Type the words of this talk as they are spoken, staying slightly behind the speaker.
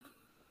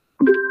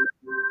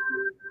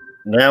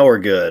Now we're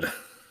good.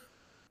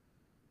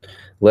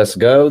 Let's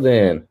go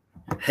then.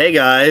 Hey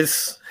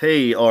guys.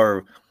 Hey,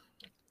 our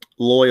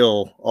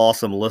loyal,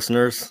 awesome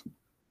listeners.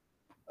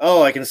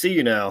 Oh, I can see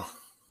you now.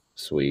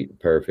 Sweet.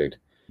 Perfect.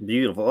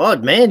 Beautiful. Oh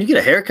man, you get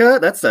a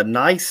haircut? That's a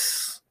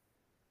nice.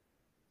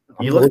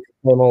 I'm You look. looking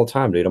at them all the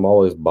time, dude. I'm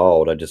always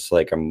bald. I just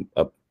I'm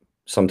up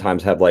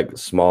sometimes have like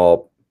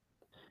small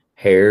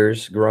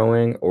hairs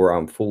growing or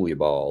I'm fully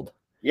bald.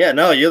 Yeah,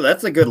 no, you.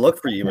 That's a good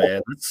look for you,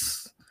 man.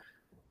 That's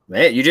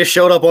man. You just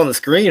showed up on the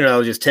screen, and I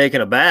was just taken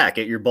aback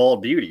at your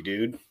bald beauty,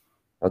 dude.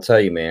 I'll tell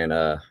you,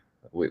 man,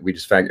 we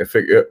just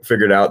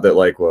figured out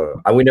that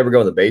we never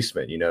go in the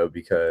basement,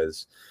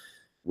 because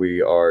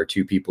we are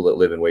two people that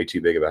live in way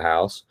too big of a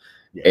house.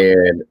 Yeah.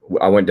 And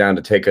I went down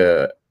to take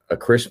a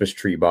Christmas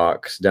tree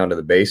box down to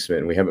the basement,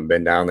 and we haven't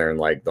been down there in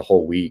like the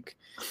whole week.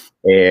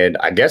 And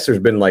I guess there's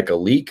been like a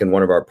leak in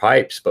one of our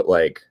pipes, but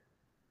like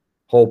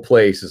whole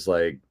place is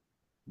like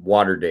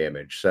water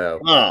damage. So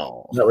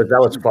that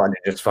was fun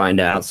to just find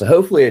out. So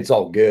hopefully it's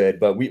all good.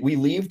 But we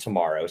leave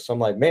tomorrow. So I'm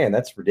like, man,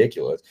 that's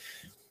ridiculous.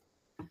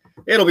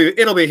 It'll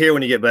be here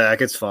when you get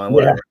back. It's fine.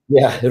 Whatever.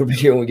 Yeah, it'll be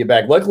here when we get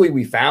back. Luckily,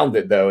 we found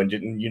it though, and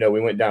didn't.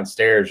 We went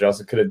downstairs. We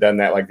also could have done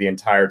that like the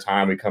entire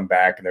time. We come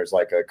back and there's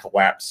like a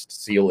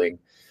collapsed ceiling.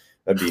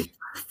 That'd be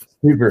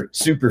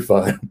super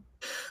fun.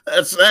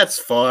 That's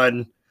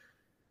fun.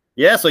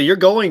 Yeah. So you're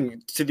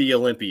going to the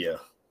Olympia.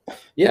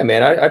 Yeah,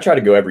 man. I try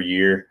to go every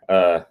year.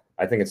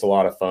 I think it's a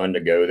lot of fun to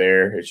go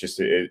there. It's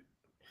just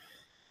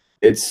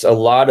it's a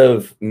lot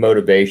of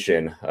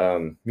motivation.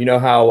 You know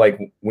how like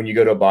when you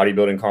go to a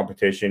bodybuilding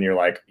competition,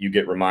 you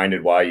get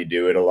reminded why you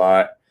do it a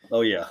lot.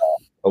 Oh yeah.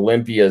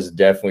 Olympia is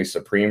definitely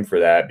supreme for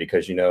that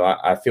because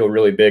I feel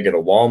really big at a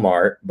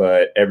Walmart,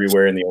 but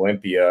everywhere in the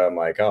Olympia, I'm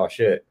like, oh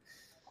shit,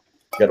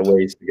 got a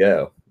ways to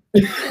go.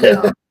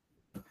 Yeah.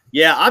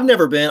 Yeah, I've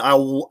never been. I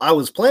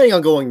was planning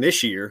on going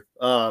this year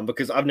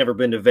because I've never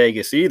been to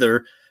Vegas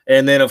either.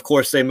 And then, of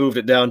course, they moved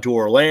it down to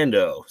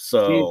Orlando.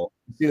 So,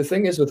 see the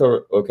thing is with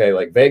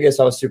like Vegas,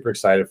 I was super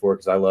excited for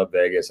because I love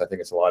Vegas. I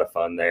think it's a lot of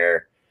fun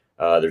there.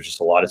 There's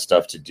just a lot of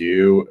stuff to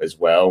do as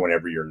well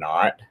whenever you're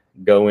not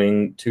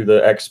going to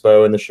the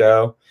expo and the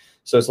show.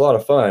 So it's a lot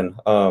of fun.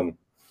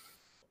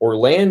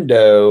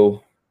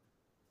 Orlando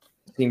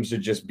seems to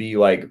just be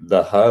like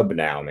the hub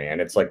now, man.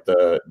 It's like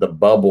the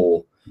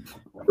bubble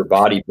for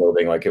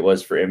bodybuilding like it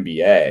was for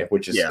NBA,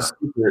 which is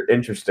super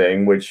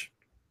interesting, which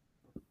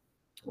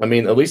I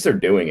mean, at least they're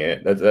doing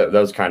it. That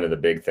was kind of the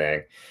big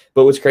thing.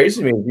 But what's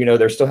crazy to me,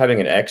 they're still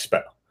having an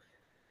expo.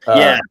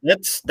 Yeah,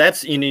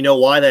 that's you know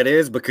why that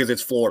is? Because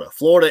it's Florida.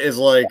 Florida's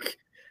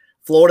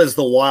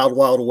the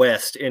wild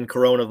west in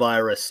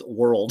coronavirus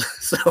world.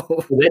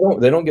 So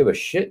they don't give a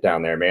shit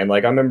down there, man.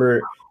 Like I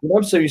remember,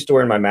 I'm so used to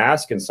wearing my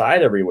mask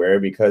inside everywhere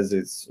because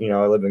it's we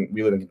live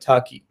in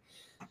Kentucky.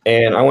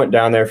 And I went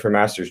down there for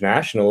Masters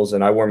Nationals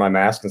and I wore my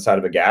mask inside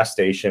of a gas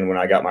station when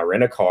I got my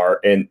rent-a-car.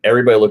 And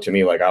everybody looked at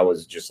me like I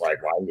was just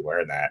like, why are you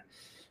wearing that?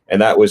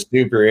 And that was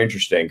super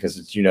interesting because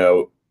it's,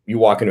 you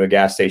walk into a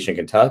gas station in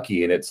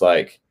Kentucky and it's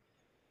like,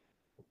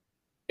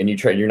 and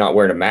you're not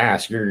wearing a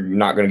mask, you're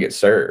not going to get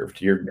served.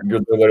 You're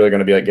literally going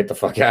to be like, get the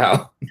fuck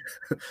out.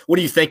 What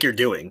do you think you're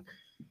doing?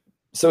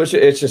 So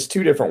it's just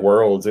two different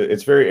worlds.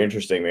 It's very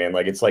interesting, man.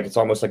 It's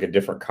almost like a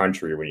different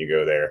country when you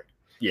go there.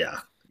 Yeah.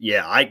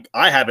 Yeah,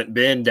 I haven't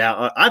been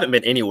down. I haven't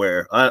been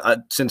anywhere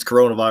since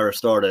coronavirus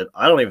started.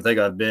 I don't even think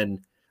I've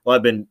been. Well,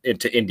 I've been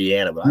into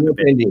Indiana, but I haven't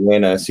been.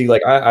 Indiana. See,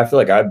 like I feel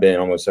like I've been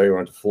almost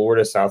everywhere to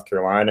Florida, South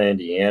Carolina,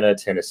 Indiana,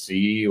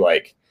 Tennessee.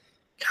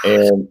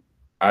 And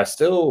I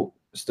still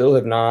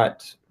have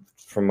not,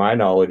 from my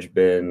knowledge,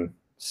 been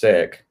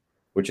sick,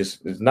 which is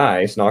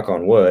nice. Knock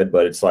on wood,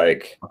 but it's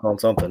like on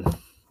something.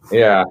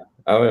 Yeah,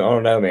 I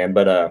don't know, man.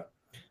 But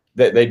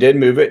they did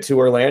move it to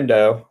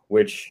Orlando,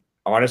 which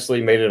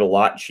honestly made it a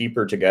lot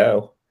cheaper to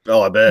go.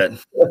 Oh, I bet.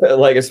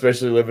 Like,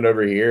 especially living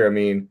over here. I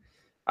mean,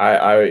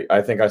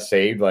 I think I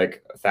saved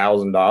like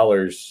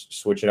 $1,000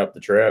 switching up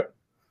the trip.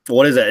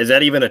 What is that? Is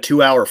that even a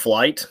 2-hour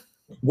flight?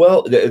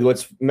 Well,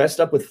 what's messed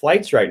up with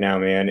flights right now,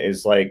 man,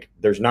 is like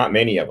there's not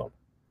many of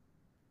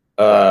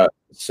them.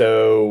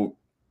 So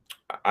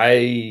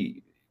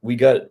we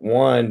got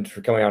one for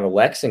coming out of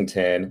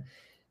Lexington,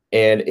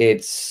 and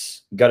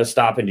it's got to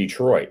stop in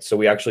Detroit. So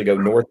we actually go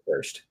north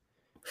first.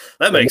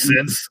 That makes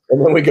sense.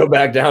 And then we go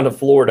back down to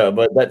Florida.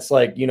 But that's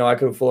like, I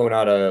could have flown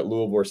out of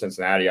Louisville or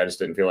Cincinnati. I just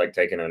didn't feel like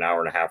taking an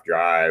 1.5-hour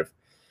drive.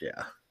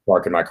 Yeah.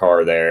 Parking my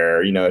car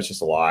there. It's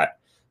just a lot.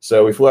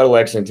 So we flew out of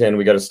Lexington.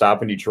 We got to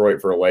stop in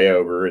Detroit for a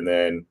layover and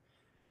then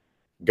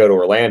go to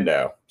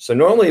Orlando. So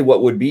normally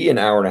what would be an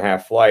 1.5-hour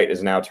flight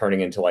is now turning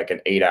into like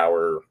an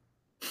 8-hour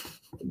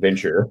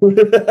adventure.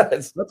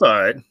 That's all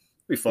right.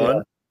 Be fun.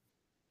 Yeah.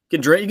 You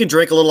can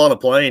drink a little on a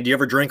plane. Do you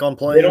ever drink on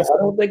planes? I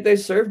don't think they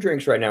serve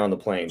drinks right now on the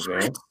planes,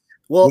 man.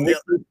 Well,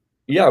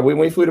 when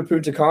we flew to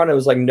Punta Cana, it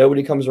was like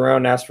nobody comes around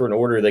and asks for an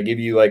order. They give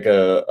you like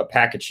a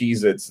pack of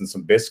Cheez-Its and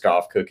some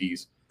Biscoff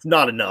cookies. It's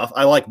not enough.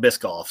 I like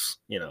Biscoffs,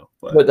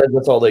 But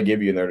that's all they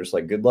give you, and they're just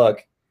like, good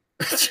luck.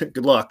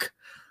 Good luck.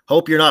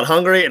 Hope you're not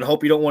hungry and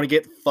hope you don't want to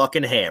get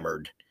fucking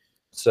hammered.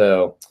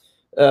 So,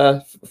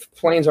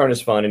 Planes aren't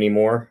as fun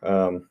anymore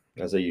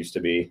as they used to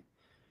be.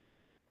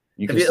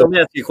 Let me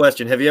ask you a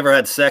question. Have you ever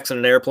had sex in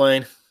an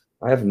airplane?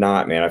 I have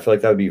not, man. I feel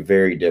like that would be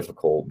very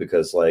difficult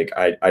because, like,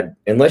 I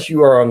unless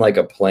you are on like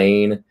a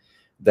plane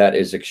that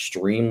is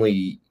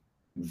extremely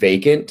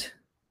vacant.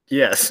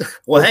 Yes.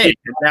 Well, hey,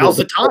 now's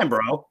the time,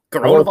 bro.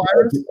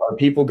 Coronavirus. Are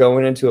people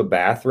going into a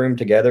bathroom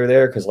together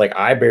there? Because, like,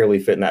 I barely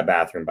fit in that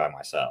bathroom by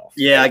myself.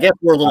 Yeah, I guess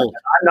we're a little.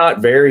 I'm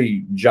not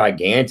very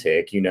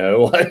gigantic, you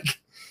know. Like,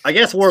 I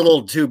guess we're a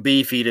little too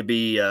beefy to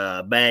be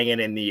banging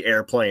in the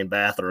airplane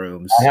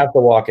bathrooms. I have to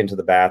walk into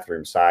the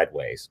bathroom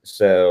sideways,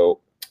 so.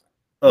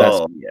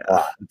 Oh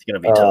yeah, it's gonna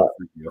be tough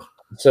for you.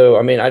 So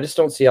I mean, I just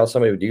don't see how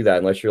somebody would do that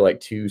unless you're like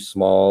two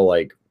small,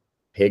 like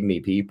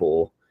pygmy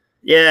people.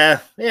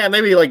 Yeah,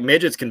 maybe like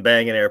midgets can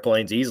bang in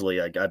airplanes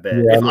easily. I bet.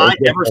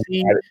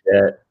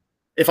 Yeah,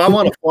 if I'm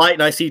on a flight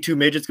and I see two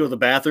midgets go to the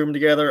bathroom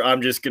together,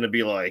 I'm just gonna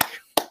be like,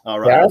 all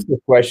right. I asked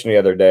this question the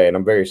other day, and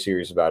I'm very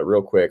serious about it.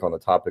 Real quick on the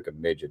topic of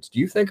midgets, do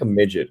you think a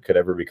midget could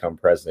ever become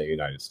president of the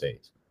United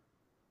States?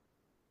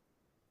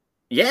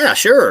 Yeah,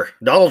 sure.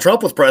 Donald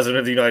Trump was president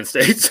of the United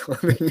States. So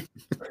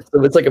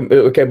it's like,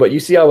 okay, but you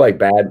see how like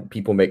bad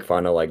people make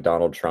fun of like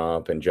Donald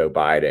Trump and Joe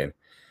Biden.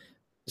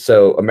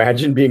 So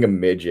imagine being a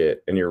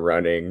midget and you're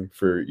running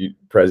for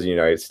president of the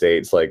United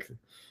States, like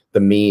the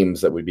memes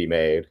that would be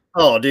made.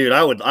 Oh, dude,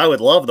 I would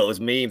love those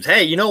memes.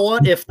 Hey, you know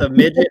what? If the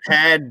midget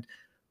had,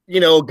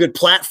 a good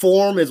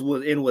platform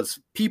was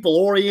people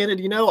oriented,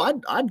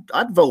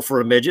 I'd vote for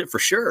a midget for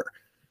sure.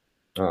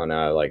 Oh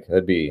no, like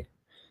that'd be.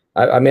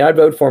 I mean, I'd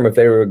vote for them if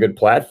they were a good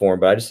platform,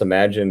 but I just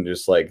imagine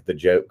just like the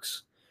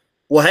jokes.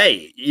 Well,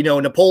 hey,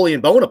 Napoleon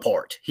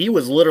Bonaparte, he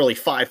was literally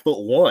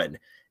 5'1",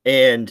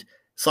 and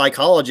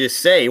psychologists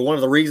say one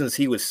of the reasons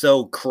he was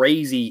so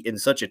crazy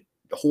and such a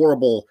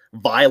horrible,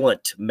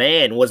 violent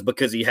man was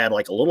because he had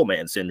like a little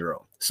man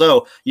syndrome.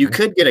 So you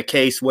could get a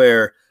case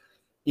where,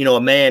 a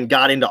man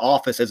got into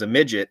office as a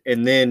midget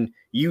and then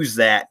use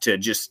that to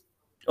just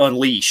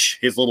unleash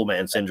his little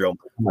man syndrome.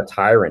 I'm a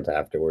tyrant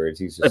afterwards.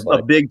 He's just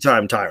a big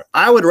time tyrant.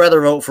 I would rather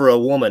vote for a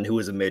woman who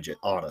is a midget,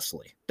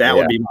 honestly. That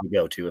would be my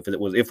go-to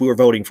if we were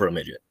voting for a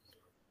midget.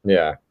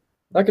 Yeah,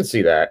 I could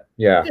see that.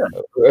 Yeah.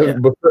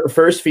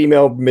 First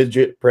female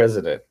midget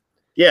president.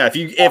 Yeah,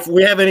 if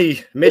we have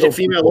any midget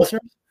female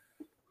listeners,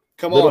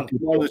 come on to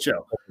the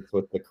show. That's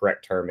what the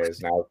correct term is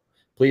now.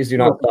 Please do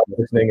not stop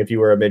listening. If you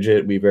were a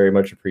midget, we very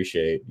much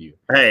appreciate you.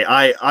 Hey,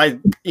 I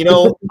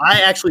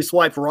actually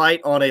swiped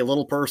right on a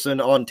little person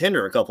on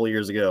Tinder a couple of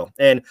years ago,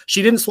 and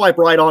she didn't swipe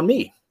right on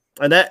me.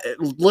 And that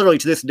literally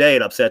to this day,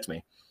 it upsets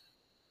me.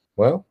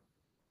 Well,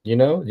 you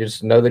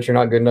just know that you're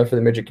not good enough for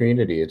the midget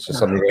community. It's just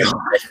something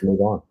to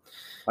move on.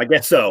 I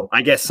guess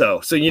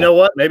so. So you know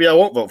what? Maybe I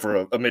won't vote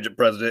for a midget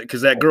president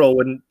because that girl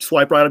wouldn't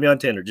swipe right on me on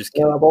Tinder. Just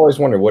kidding. I've always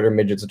wondered, what are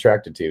midgets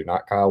attracted to?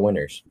 Not Kyle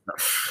Winters.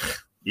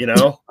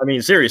 I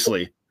mean,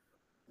 seriously.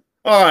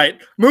 All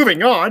right,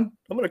 moving on.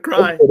 I'm gonna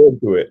cry. Let's get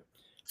into it.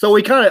 So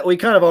we kind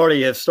of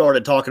already have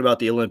started talking about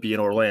the Olympia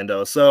in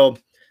Orlando. So,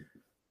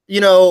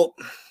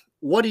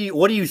 what do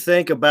you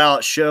think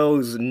about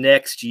shows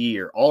next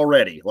year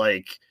already?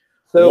 Like,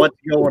 what's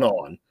going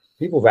on?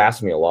 People have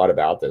asked me a lot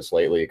about this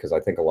lately because I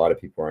think a lot of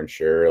people are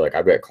unsure. Like,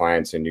 I've got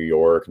clients in New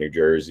York, New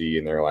Jersey,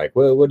 and they're like,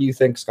 well, what do you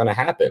think is going to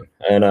happen?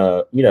 And,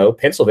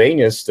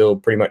 Pennsylvania is still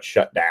pretty much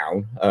shut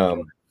down.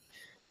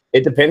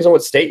 It depends on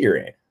what state you're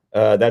in.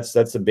 That's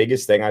the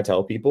biggest thing I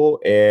tell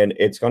people. And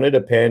it's going to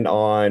depend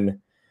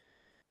on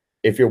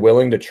if you're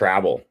willing to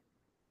travel.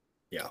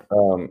 Yeah.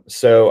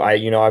 So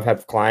I've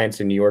had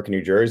clients in New York and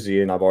New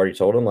Jersey, and I've already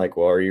told them, like,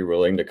 well, are you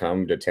willing to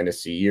come to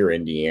Tennessee or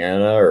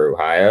Indiana or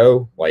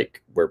Ohio,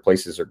 like where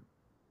places are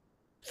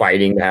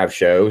fighting to have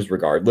shows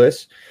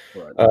regardless.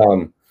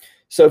 Right.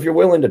 So if you're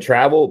willing to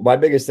travel, my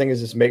biggest thing is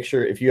just make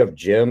sure if you have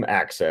gym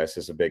access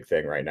is a big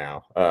thing right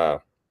now.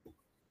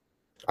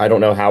 I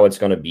don't know how it's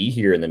going to be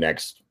here in the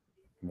next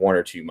 1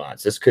 or 2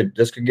 months. This could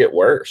get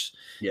worse.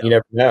 Yeah. You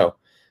never know.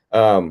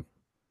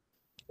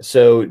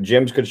 So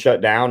gyms could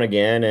shut down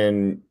again,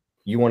 and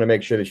you want to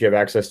make sure that you have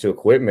access to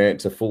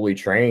equipment to fully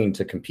train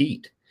to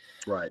compete.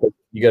 Right.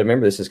 You got to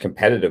remember, this is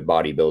competitive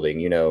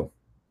bodybuilding.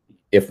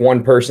 If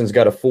one person's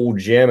got a full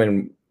gym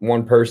and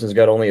one person's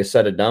got only a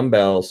set of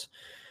dumbbells,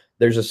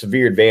 there's a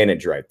severe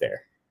advantage right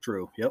there.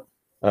 True. Yep.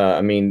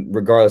 I mean,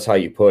 regardless how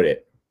you put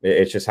it,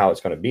 it's just how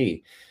it's going to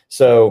be.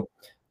 So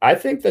I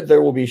think that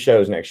there will be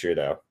shows next year,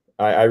 though.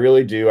 I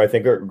really do. I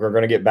think we're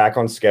going to get back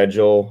on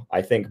schedule.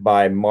 I think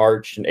by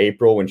March and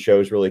April, when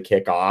shows really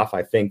kick off,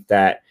 I think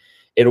that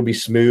it'll be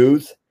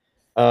smooth.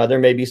 There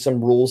may be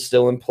some rules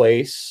still in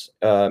place,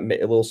 a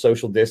little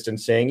social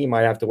distancing. You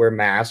might have to wear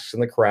masks in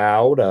the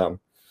crowd.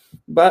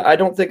 But I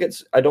don't think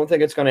it's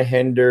going to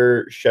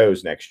hinder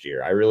shows next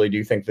year. I really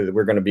do think that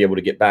we're going to be able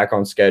to get back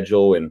on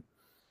schedule and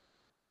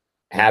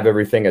have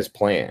everything as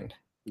planned.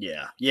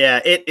 Yeah.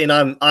 And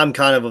I'm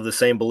kind of the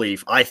same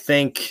belief. I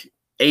think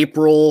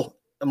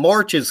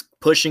March is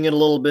pushing it a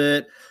little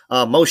bit.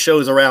 Most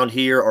shows around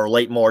here are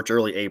late March,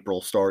 early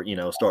April starting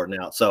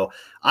out. So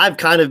I've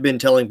kind of been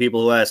telling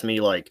people who ask me,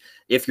 like,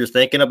 if you're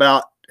thinking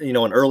about,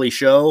 an early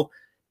show,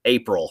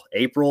 April,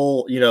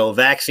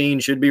 vaccine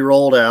should be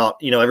rolled out.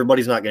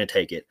 Everybody's not going to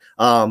take it.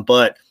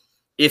 But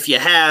if you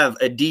have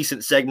a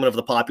decent segment of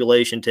the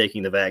population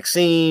taking the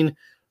vaccine,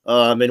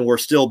 and we're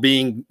still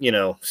being,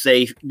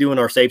 safe, doing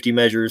our safety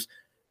measures,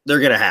 they're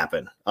going to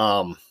happen.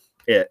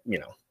 That's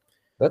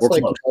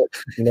like,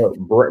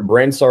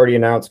 Brent's already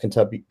announced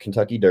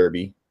Kentucky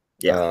Derby.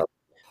 Yeah.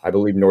 I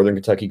believe Northern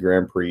Kentucky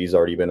Grand Prix has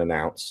already been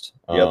announced.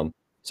 Yep.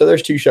 So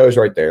there's 2 shows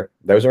right there.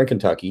 Those are in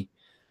Kentucky.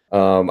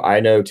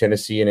 I know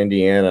Tennessee and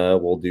Indiana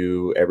will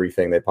do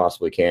everything they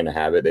possibly can to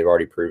have it. They've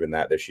already proven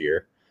that this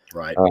year.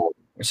 Right.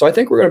 So I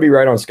think we're going to be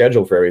right on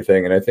schedule for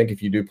everything. And I think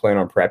if you do plan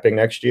on prepping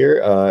next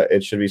year,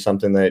 it should be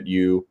something that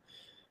you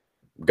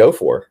go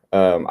for.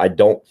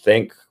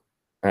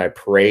 I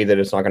pray that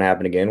it's not going to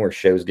happen again where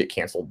shows get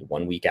canceled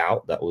 1 week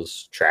out. That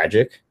was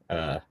tragic.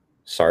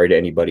 Sorry to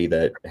anybody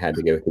that had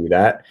to go through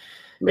that.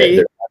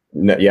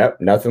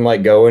 Nothing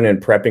like going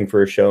and prepping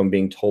for a show and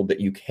being told that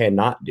you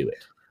cannot do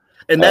it.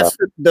 And that's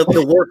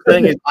the worst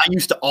thing is I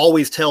used to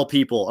always tell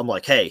people, I'm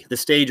like, hey, the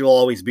stage will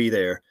always be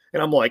there.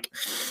 And I'm like,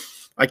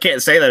 I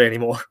can't say that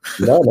anymore.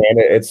 No, man,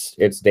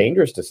 it's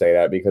dangerous to say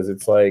that because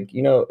it's like,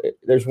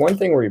 there's one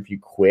thing where if you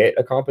quit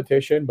a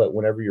competition, but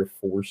whenever you're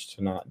forced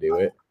to not do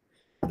it,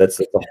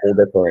 that's a whole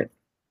different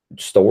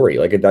story.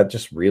 Like that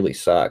just really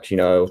sucks,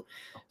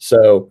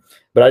 So,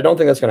 but I don't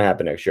think that's going to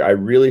happen next year. I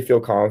really feel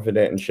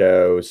confident in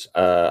shows.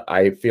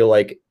 I feel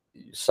like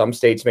some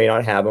states may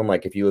not have them.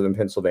 Like if you live in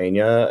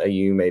Pennsylvania,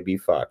 you may be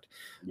fucked.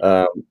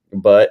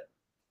 But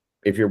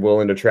if you're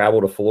willing to travel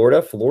to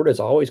Florida,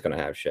 Florida's always going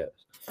to have shows.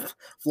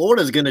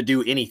 Florida's going to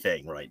do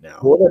anything right now.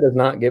 Florida does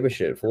not give a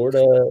shit.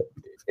 Florida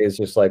is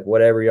just like,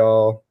 whatever,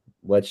 y'all,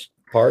 let's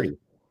party.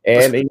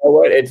 And you know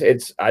what?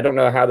 It's I don't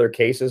know how their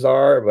cases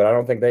are, but I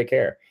don't think they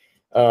care.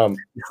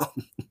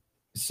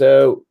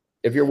 So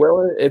if you're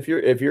willing, if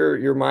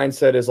your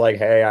mindset is like,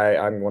 hey,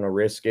 I'm going to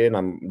risk it,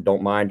 and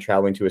don't mind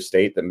traveling to a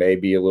state that may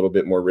be a little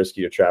bit more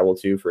risky to travel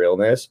to for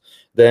illness,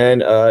 then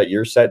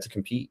you're set to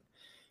compete.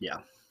 Yeah.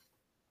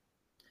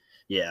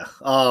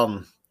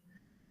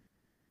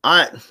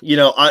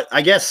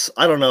 I guess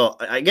I don't know.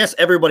 I guess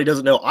everybody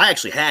doesn't know. I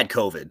actually had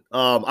COVID.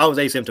 I was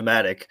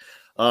asymptomatic.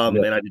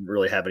 And I didn't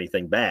really have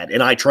anything bad.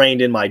 And I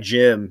trained in my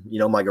gym,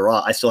 my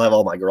garage. I still have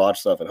all my garage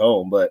stuff at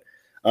home, but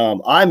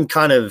I'm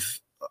kind of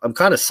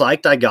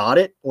psyched I got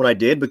it when I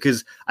did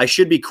because I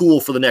should be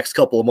cool for the next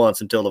couple of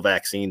months until the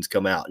vaccines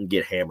come out and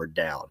get hammered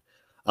down.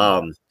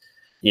 I'm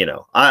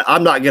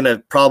not going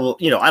to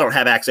probably, I don't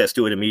have access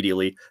to it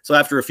immediately. So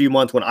after a few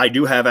months when I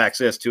do have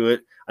access to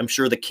it, I'm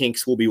sure the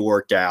kinks will be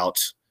worked out.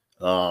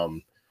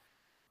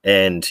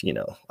 And I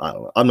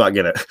don't know. I'm not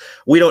gonna.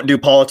 We don't do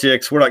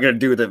politics. We're not gonna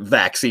do the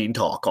vaccine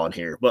talk on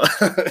here. But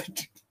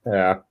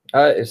yeah,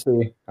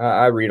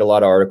 I read a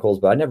lot of articles,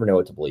 but I never know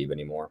what to believe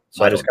anymore.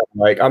 So I'm just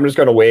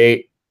gonna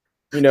wait.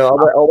 I'll let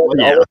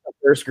the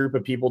first group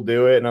of people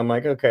do it, and I'm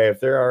like, okay, if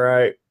they're all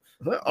right,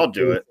 I'll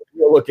do it.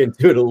 We'll look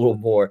into it a little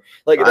more.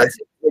 Like that's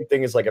the big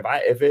thing is like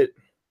if it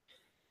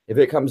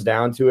comes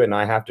down to it, and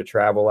I have to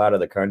travel out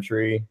of the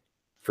country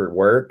for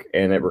work,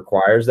 and it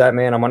requires that,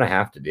 man, I'm gonna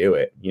have to do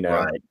it.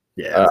 Right.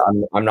 Yeah,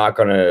 I'm not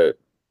going to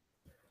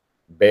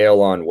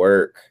bail on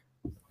work.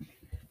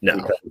 No,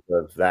 because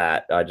of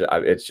that.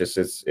 It's just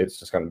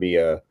going to be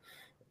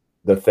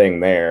the thing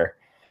there.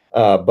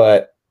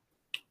 But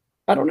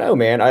I don't know,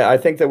 man. I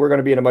think that we're going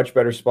to be in a much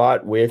better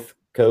spot with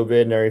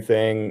COVID and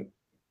everything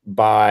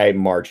by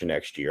March of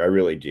next year. I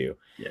really do.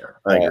 Yeah,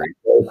 I agree. I'm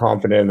very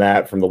confident in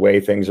that from the way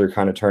things are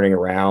kind of turning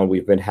around.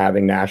 We've been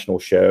having national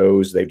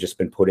shows. They've just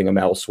been putting them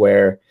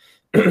elsewhere.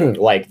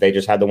 Like they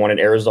just had the one in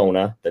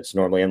Arizona that's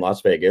normally in Las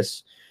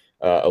Vegas.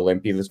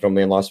 Olympia that's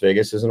normally in Las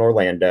Vegas is in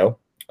Orlando.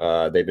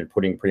 They've been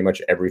putting pretty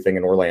much everything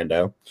in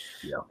Orlando,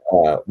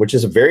 which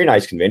is a very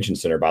nice convention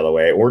center, by the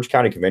way. Orange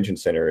County Convention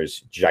Center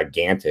is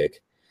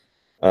gigantic.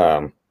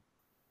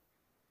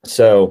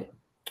 So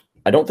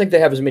I don't think they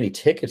have as many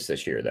tickets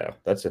this year, though.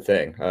 That's the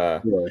thing.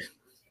 Really?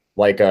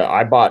 Like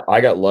I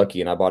got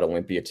lucky and I bought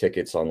Olympia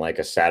tickets on like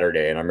a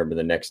Saturday. And I remember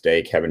the next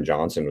day, Kevin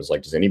Johnson was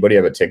like, does anybody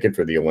have a ticket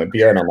for the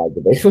Olympia? And I'm like,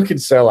 did they fucking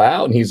sell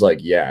out? And he's like,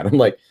 yeah. And I'm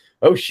like,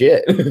 oh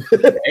shit.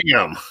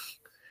 Damn.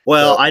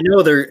 Well, I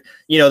know there's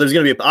going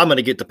to be, I'm going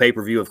to get the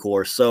pay-per-view, of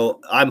course. So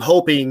I'm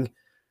hoping,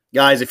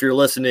 guys, if you're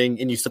listening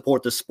and you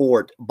support the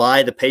sport,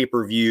 buy the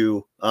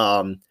pay-per-view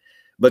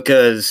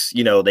because,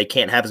 they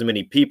can't have as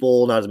many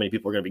people. Not as many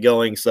people are going to be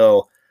going.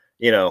 So,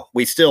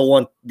 we still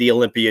want the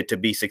Olympia to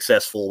be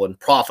successful and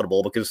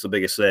profitable because it's the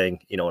biggest thing,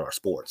 in our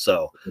sport.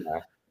 So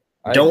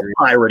don't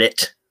pirate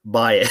it,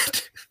 buy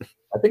it.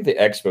 I think the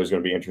expo is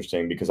going to be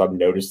interesting because I've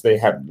noticed they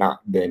have not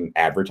been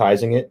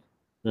advertising it.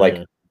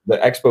 Like the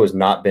expo has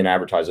not been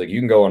advertised. Like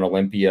you can go on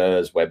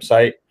Olympia's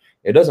website.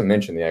 It doesn't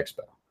mention the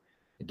expo.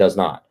 It does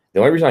not. The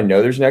only reason I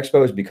know there's an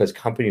expo is because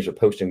companies are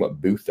posting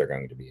what booth they're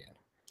going to be in.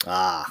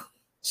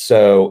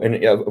 So,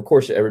 and of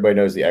course, everybody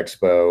knows the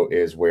expo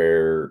is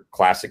where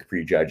classic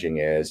prejudging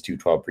is,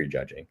 212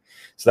 prejudging.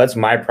 So that's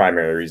my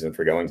primary reason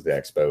for going to the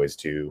expo is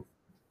to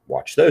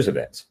watch those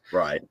events.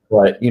 Right.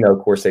 But, of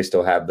course, they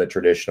still have the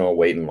traditional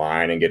wait in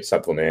line and get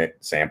supplement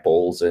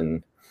samples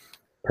and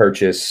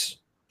purchase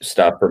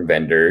stuff from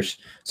vendors.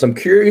 So I'm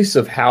curious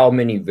of how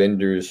many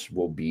vendors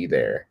will be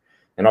there.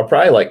 And I'll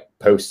probably like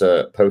post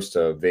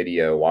a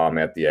video while I'm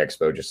at the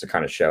expo just to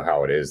kind of show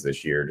how it is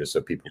this year, just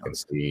so people can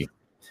see.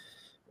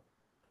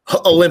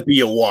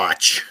 Olympia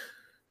watch.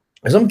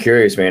 Because I'm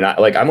curious, man.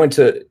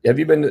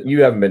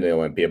 You haven't been to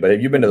Olympia, but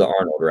have you been to the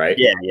Arnold, right?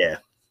 Yeah.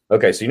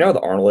 Okay, so you know what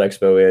the Arnold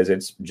Expo is?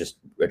 It's just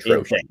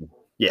atrocious.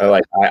 Yeah.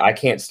 I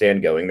can't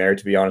stand going there,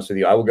 to be honest with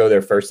you. I will go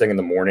there first thing in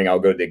the morning. I'll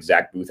go to the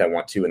exact booth I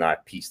want to, and I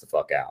piece the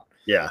fuck out.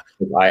 Yeah.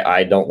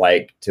 I don't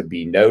like to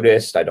be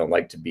noticed. I don't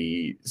like to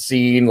be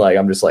seen. Like,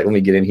 I'm just like, let me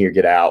get in here,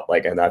 get out.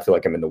 Like, and I feel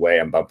like I'm in the way.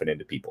 I'm bumping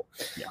into people.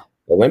 Yeah.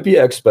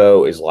 Olympia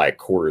Expo is like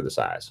quarter the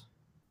size.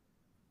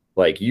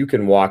 Like, you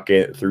can walk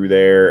in through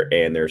there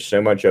and there's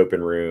so much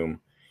open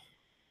room.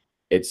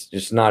 It's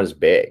just not as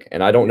big.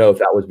 And I don't know if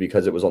that was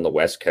because it was on the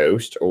West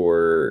Coast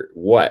or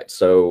what.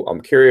 So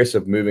I'm curious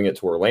if moving it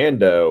to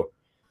Orlando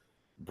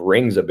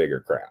brings a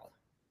bigger crowd.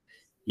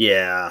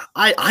 Yeah,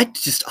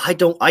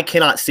 I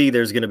cannot see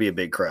there's going to be a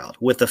big crowd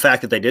with the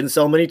fact that they didn't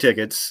sell many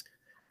tickets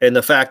and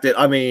the fact that,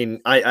 I mean,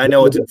 I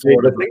know it's in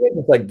Florida.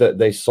 Like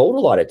they sold a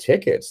lot of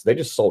tickets. They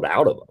just sold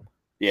out of them.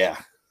 Yeah.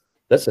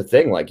 That's the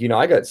thing. Like,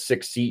 I got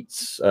 6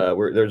 seats.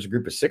 There's a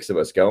group of 6 of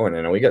us going,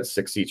 and we got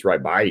 6 seats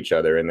right by each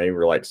other, and they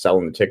were like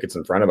selling the tickets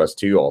in front of us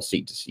too, all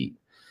seat to seat.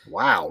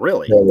 Wow,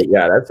 really? So,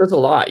 yeah, that's a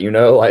lot,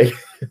 like.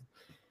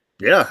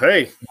 Yeah,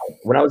 hey.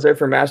 When I was there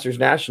for Masters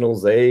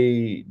Nationals,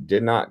 they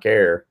did not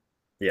care.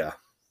 Yeah.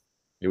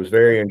 It was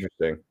very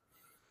interesting.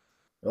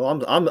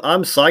 Well,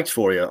 I'm psyched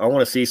for you. I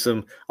want to see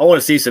some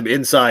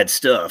inside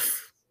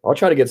stuff. I'll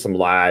try to get some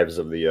lives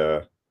of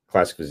the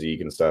Classic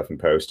Physique and stuff and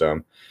post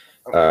them.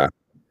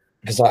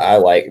 Because I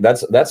like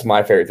that's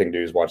my favorite thing to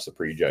do is watch the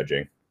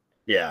prejudging.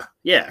 Yeah.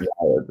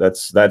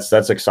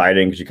 That's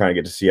exciting because you kind of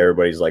get to see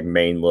everybody's like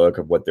main look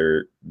of what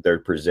they're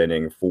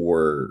presenting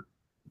for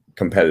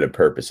competitive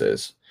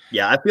purposes.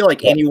 Yeah, I feel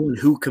like anyone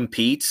who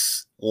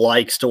competes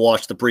likes to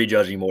watch the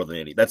prejudging more than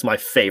any. That's my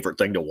favorite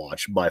thing to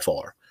watch by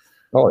far.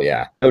 Oh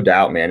yeah, no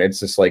doubt, man. It's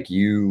just like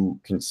you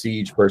can see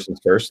each person's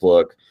first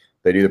look.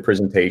 They do the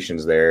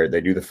presentations there.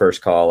 They do the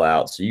first call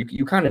out, so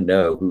you kind of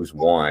know who's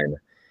won.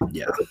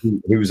 Yeah,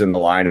 who's in the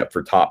lineup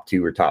for top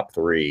 2 or top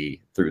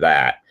 3 through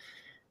that.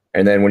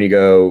 And then when you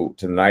go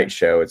to the night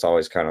show, it's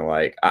always kind of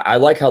like I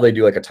like how they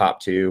do like a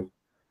top 2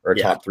 or a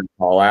top 3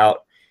 call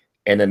out,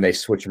 and then they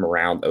switch them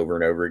around over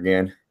and over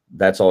again.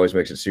 That's always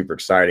makes it super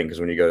exciting because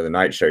when you go to the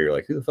night show, you're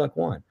like, who the fuck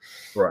won?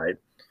 Right.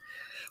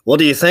 Well,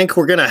 do you think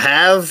we're gonna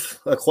have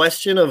a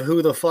question of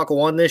who the fuck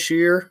won this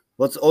year?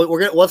 Let's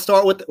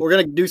start with we're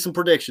gonna do some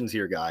predictions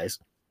here, guys.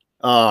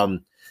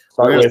 What?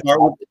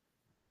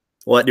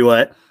 You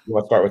want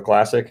to start with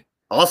Classic?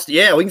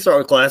 Yeah, we can start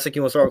with Classic.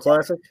 You want to start with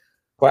Classic?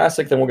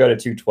 Classic, then we'll go to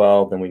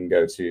 212, then we can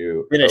go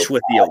to finish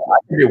with the I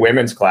can do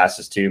women's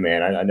classes too,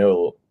 man. I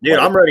know. Dude,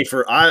 I'm ready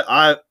for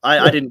I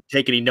didn't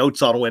take any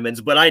notes on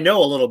women's, but I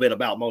know a little bit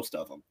about most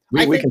of them.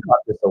 We can talk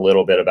just a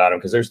little bit about them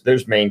because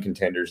there's main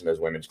contenders in those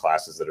women's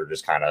classes that are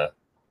just kind of.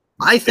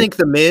 I think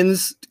the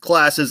men's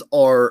classes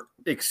are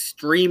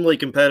extremely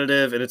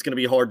competitive, and it's going to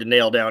be hard to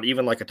nail down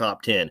even like a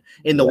top 10.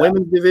 In the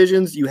women's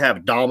divisions, you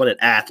have dominant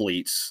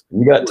athletes.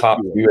 You got top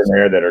 2 in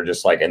there that are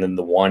just like, and then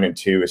the 1 and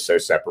 2 is so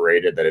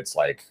separated that it's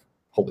like,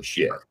 holy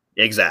shit.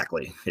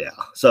 Exactly. Yeah.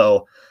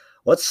 So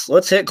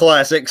let's hit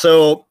Classic.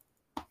 So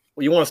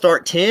you want to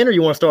start 10 or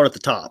you want to start at the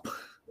top?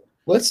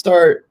 Let's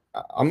start.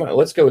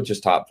 Let's go with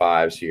just top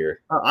 5s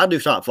here. I'll do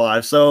top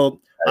 5.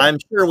 So I'm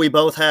sure we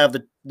both have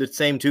the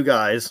same 2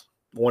 guys,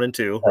 1 and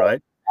 2,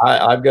 right?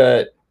 I'll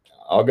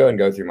go and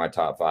go through my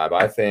top 5.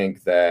 I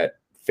think that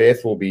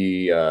 5th will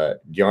be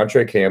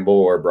DeAndre Campbell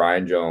or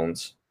Brian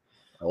Jones.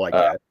 I like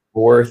that.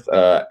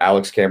 4th,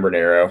 Alex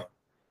Cambronero.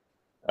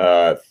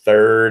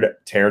 3rd,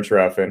 Terrence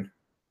Ruffin.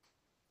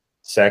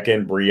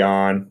 2nd,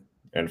 Breon.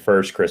 And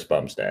 1st, Chris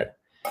Bumstead.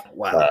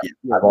 Wow.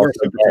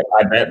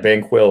 I bet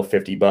Ben Quill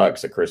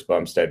 $50 that Chris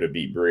Bumstead would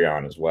beat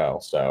Breon as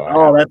well.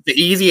 So that's the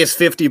easiest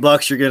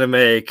 $50 you're gonna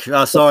make.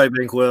 Sorry,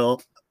 Ben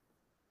Quill.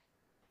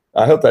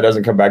 I hope that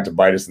doesn't come back to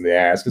bite us in the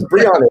ass because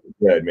Breon is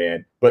good,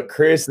 man. But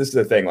Chris, this is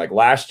the thing. Like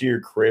last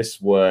year,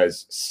 Chris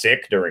was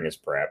sick during his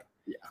prep.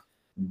 Yeah.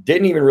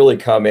 Didn't even really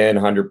come in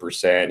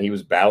 100%. He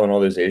was battling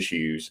all those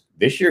issues.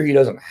 This year, he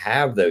doesn't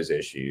have those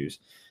issues.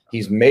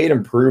 He's made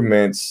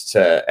improvements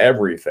to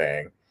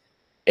everything,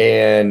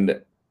 and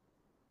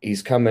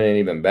he's coming in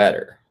even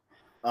better.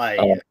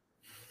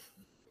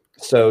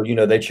 So,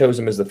 they chose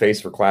him as the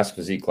face for Classic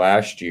Physique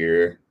last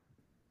year.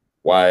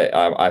 Why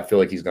I feel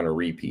like he's going to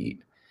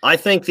repeat. I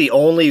think the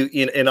only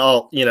in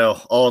all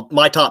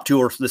my top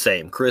 2 are the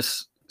same.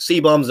 Chris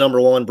Seabum's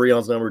number 1,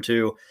 Breon's number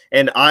 2,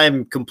 and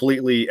I'm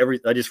completely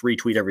I just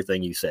retweet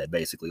everything you said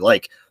basically.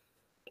 Like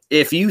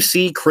if you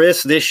see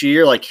Chris this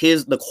year, like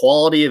the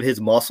quality of his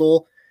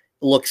muscle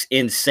looks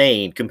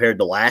insane compared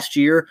to last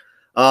year.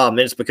 And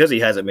it's because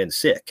he hasn't been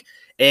sick.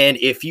 And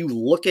if you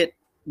look at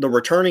the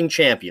returning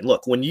champion,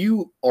 look, when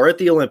you are at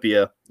the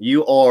Olympia,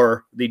 you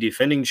are the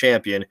defending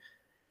champion.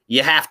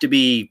 You have to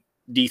be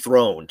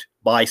dethroned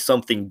by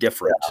something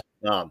different.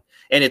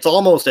 And it's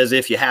almost as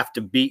if you have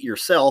to beat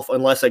yourself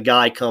unless a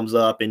guy comes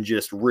up and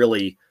just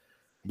really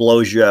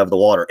blows you out of the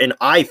water. And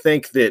I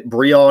think that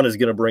Breon is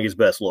going to bring his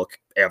best look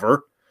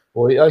ever.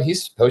 Well, yeah,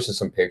 he's posted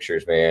some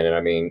pictures, man, and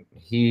I mean,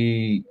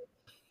 he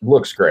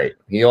looks great.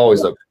 He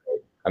always looks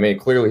great. I mean,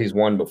 clearly he's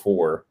won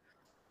before,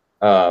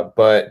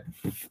 but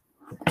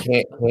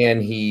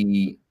can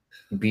he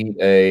beat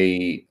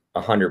a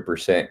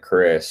 100%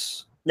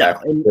 Chris? Yeah,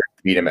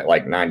 beat him at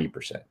like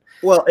 90%.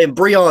 Well, and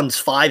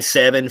Breon's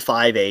 5'7",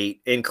 5'8",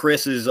 and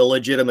Chris is a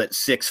legitimate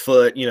 6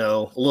 foot, you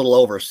know, a little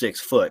over 6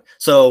 foot.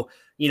 So,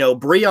 you know,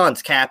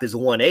 Breon's cap is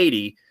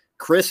 180.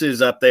 Chris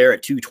is up there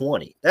at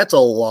 220. That's a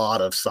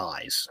lot of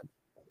size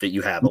that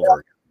you have. Yeah.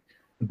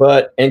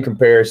 But in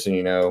comparison,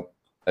 you know,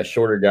 a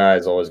shorter guy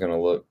is always going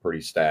to look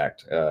pretty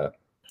stacked.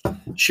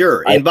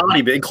 Sure, in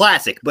in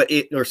classic,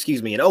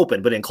 in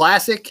open, but in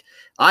classic,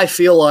 I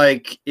feel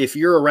like if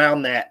you're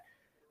around that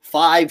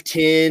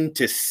 5'10"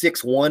 to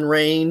 6'1"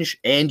 range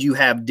and you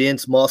have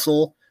dense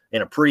muscle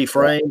and a pretty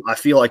frame, I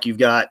feel like you've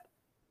got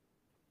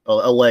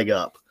a leg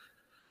up.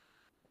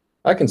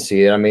 I can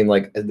see it. I mean,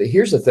 like,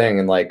 here's the thing,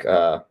 and like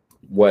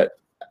what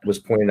was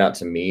pointed out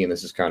to me, and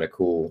this is kind of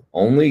cool,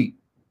 only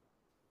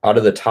out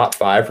of the top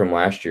 5 from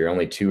last year,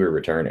 only 2 are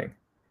returning.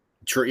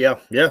 True.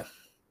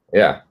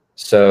 Yeah.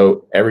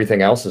 So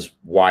everything else is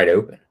wide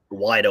open.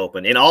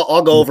 And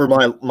I'll go over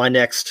my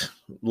next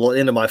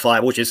into my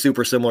 5, which is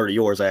super similar to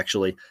yours,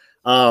 actually.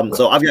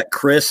 So I've got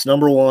Chris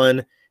number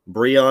 1,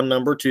 Breon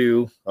number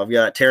 2. I've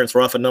got Terrence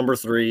Ruffin number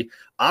 3.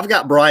 I've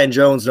got Brian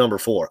Jones number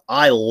 4.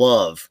 I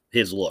love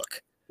his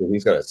look.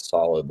 He's got a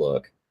solid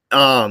look.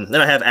 Then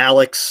I have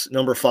Alex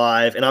number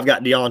 5, and I've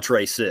got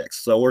DeAndre 6.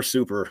 So we're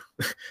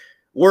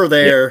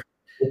there. Yeah,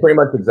 we're pretty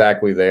much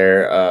exactly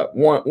there.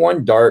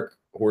 One dark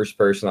horse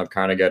person I've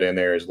kind of got in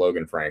there is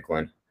Logan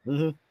Franklin.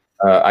 Mm-hmm.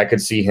 I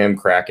could see him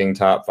cracking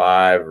top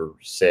 5 or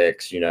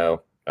 6. You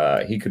know,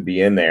 he could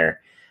be in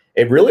there.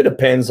 It really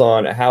depends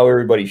on how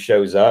everybody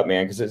shows up,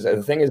 man. Because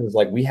the thing is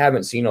like we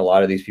haven't seen a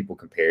lot of these people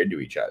compared to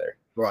each other.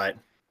 Right.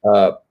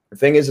 The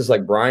thing is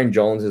like Brian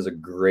Jones is a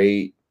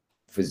great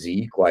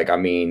physique. Like, I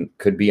mean,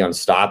 could be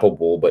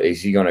unstoppable, but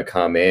is he going to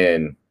come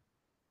in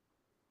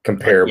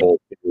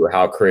comparable to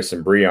how Chris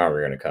and Breon are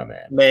going to come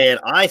in? Man,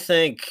 I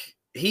think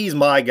he's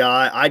my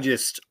guy.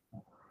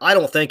 I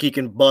don't think he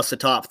can bust the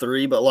top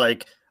 3, but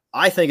like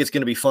I think it's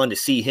going to be fun to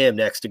see him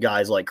next to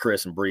guys like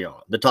Chris and Breon,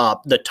 the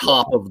top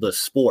of the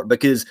sport,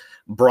 because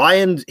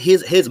Brian,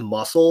 his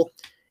muscle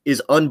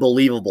is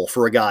unbelievable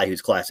for a guy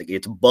who's classic.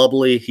 It's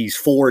bubbly. He's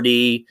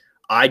 4D.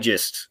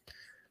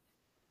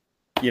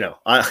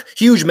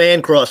 Huge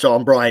man crush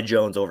on Brian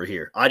Jones over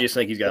here. I just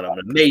think he's got an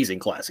amazing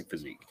classic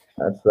physique.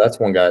 That's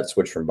one guy that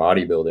switched from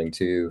bodybuilding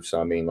too. So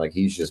I mean, like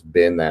he's just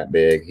been that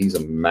big. He's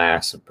a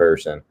massive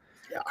person.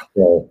 Yeah.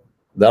 So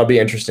that'll be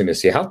interesting to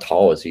see. How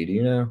tall is he? Do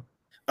you know?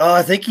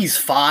 I think he's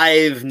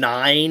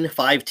 5'9",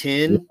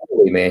 5'10".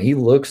 Holy man, he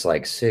looks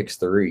like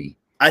 6'3".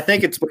 I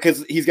think it's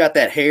because he's got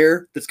that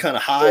hair that's kind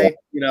of high,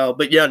 you know.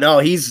 But yeah, no,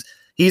 he's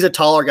a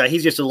taller guy.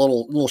 He's just a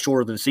little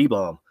shorter than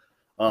C-Bomb.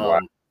 Wow.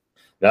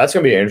 Now, that's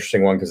gonna be an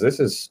interesting one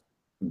because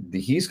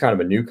he's kind of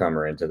a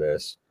newcomer into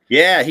this.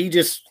 Yeah,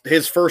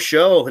 his first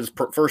show,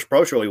 first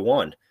pro show, he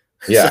won.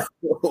 Yeah,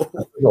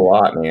 that's a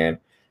lot, man.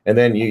 And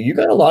then you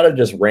got a lot of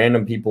just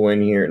random people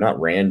in here,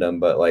 not random,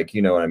 but like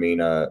you know what I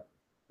mean,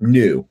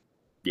 new.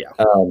 Yeah.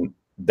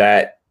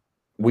 That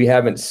we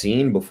haven't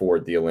seen before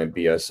at the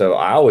Olympia. So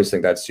I always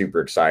think that's super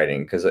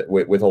exciting because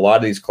with a lot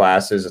of these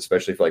classes,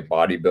 especially for like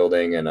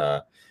bodybuilding and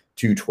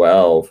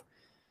 212,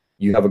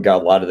 you have a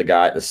lot of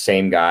the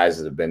same guys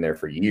that have been there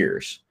for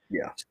years.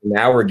 Yeah. So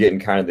now we're getting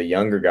kind of the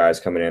younger guys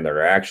coming in that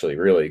are actually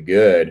really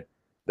good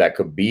that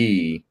could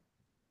be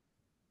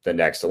the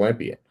next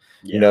Olympian.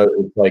 Yeah. You know,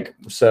 it's like,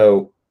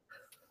 so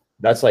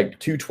that's like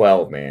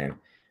 212, man.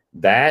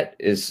 That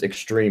is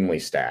extremely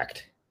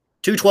stacked.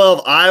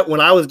 212, when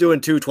I was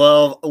doing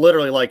 212,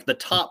 literally like the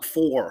top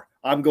 4,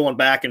 I'm going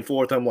back and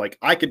forth. I'm like,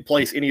 I could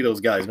place any of those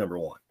guys number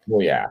 1.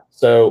 Well, yeah.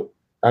 So,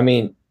 I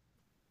mean,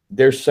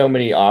 there's so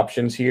many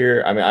options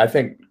here. I mean, I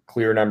think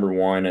clear number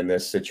 1 in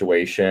this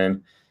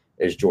situation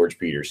is George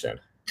Peterson.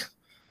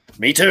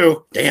 Me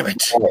too. Damn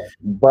it.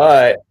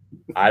 But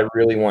I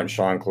really want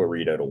Sean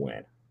Clarita to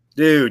win.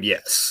 Dude,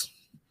 yes.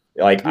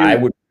 Like, I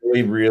would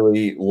really,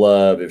 really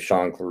love if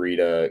Sean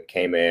Clarita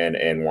came in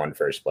and won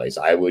first place.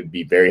 I would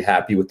be very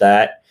happy with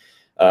that.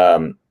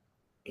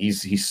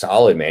 He's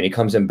solid, man. He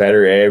comes in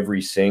better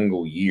every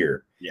single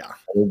year. Yeah.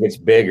 He gets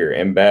bigger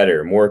and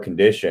better, more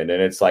conditioned.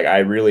 And it's like, I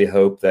really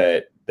hope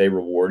that they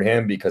reward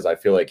him because I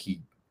feel like he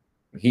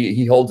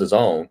holds his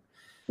own.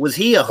 Was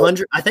he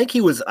 100? I think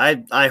he was.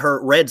 I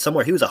read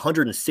somewhere he was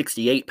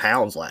 168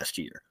 pounds last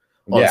year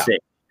on stage.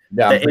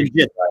 Yeah, I'm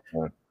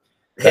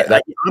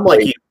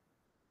like you.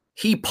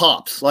 He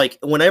pops. Like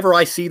whenever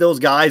I see those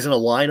guys in a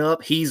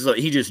lineup, he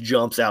just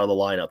jumps out of the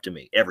lineup to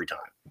me every time.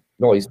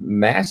 No, he's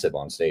massive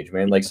on stage,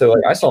 man. Like so,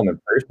 like I saw him in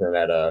person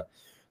at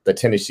the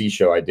Tennessee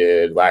show I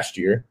did last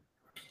year,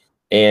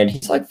 and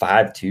he's like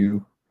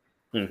 5'2",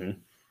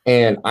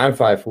 and I'm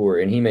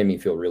 5'4", and he made me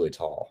feel really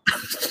tall.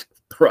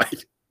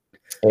 Right.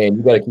 And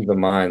you got to keep in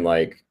mind,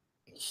 like,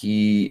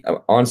 he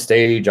on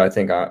stage, I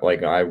think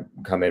I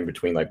come in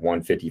between like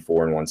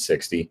 154 and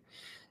 160.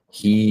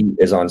 He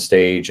is on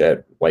stage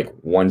at like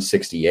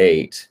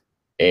 168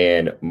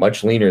 and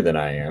much leaner than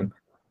I am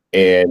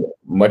and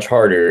much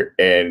harder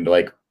and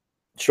like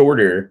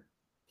shorter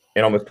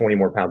and almost 20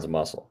 more pounds of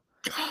muscle.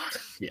 God,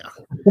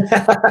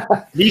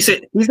 yeah.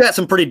 Decent. He's got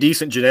some pretty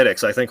decent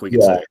genetics, I think we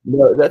can say.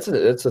 No, that's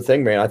the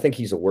thing, man. I think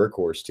he's a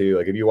workhorse too.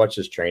 Like if you watch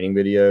his training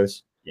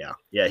videos, yeah,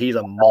 he's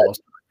a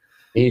monster.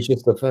 He's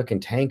just a fucking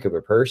tank of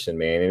a person,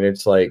 man. And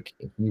it's like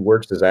he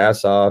works his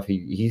ass off.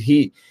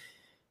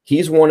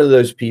 He's one of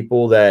those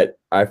people that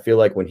I feel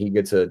like when he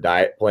gets a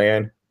diet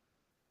plan,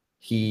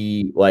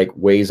 he like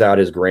weighs out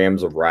his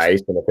grams of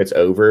rice, and if it's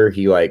over,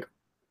 he like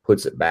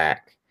puts it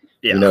back.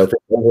 Yeah. You know, if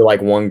it's over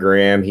like 1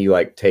 gram, he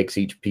like takes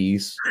each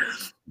piece,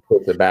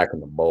 puts it back in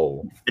the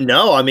bowl.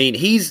 No, I mean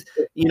he's,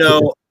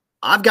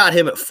 I've got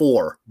him at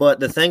 4, but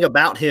the thing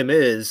about him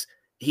is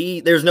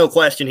there's no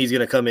question he's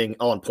going to come in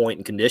on point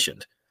and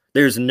conditioned.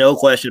 There's no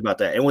question about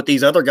that. And with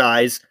these other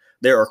guys,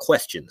 there are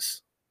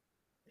questions,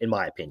 in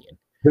my opinion.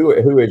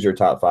 Who is your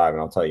top 5? And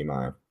I'll tell you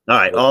mine. All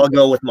right, I'll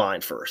go with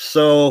mine first.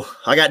 So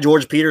I got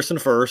George Peterson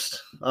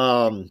first.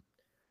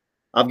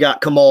 I've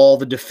got Kamal,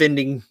 the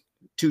defending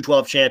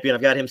 212 champion.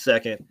 I've got him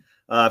second.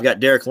 I've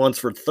got Derek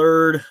Lunsford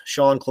third,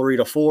 Sean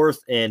Clarita fourth,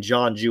 and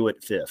John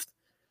Jewett fifth.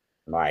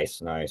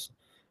 Nice.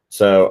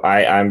 So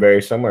I'm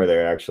very similar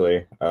there,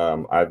 actually.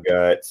 I've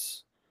got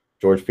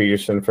George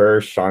Peterson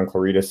first, Sean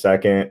Clarita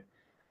second,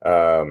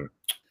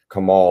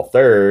 Kamal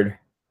third,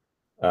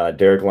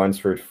 Derek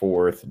Lunsford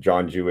fourth,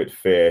 John Jewett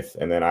fifth,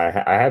 and then I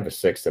have a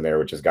sixth in there,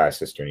 which is Guy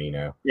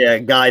Cisternino. Yeah,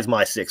 Guy's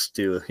my sixth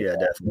too. Yeah,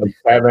 definitely.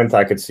 Seventh,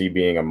 I could see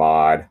being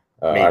Ahmad.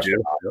 Me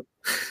too.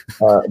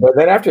 But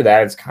then after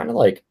that, it's kind of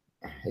like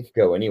it could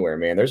go anywhere,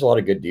 man. There's a lot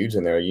of good dudes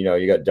in there. You know,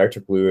 you got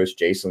Dietrich Lewis,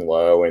 Jason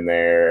Lowe in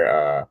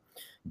there.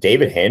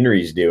 David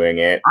Henry's doing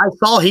it. I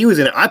saw he was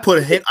in it. I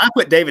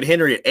put David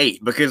Henry at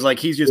 8 because like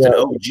he's just an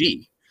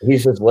OG.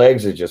 His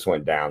legs have just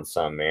went down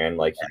some, man.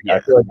 Like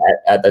I feel like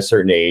at a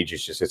certain age,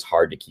 it's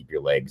hard to keep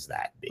your legs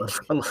that big,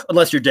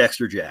 unless you're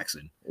Dexter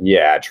Jackson.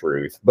 Yeah,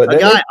 truth.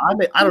 But I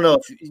don't know.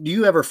 Do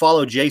you ever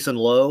follow Jason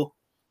Lowe?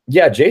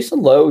 Yeah,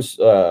 Jason Lowe's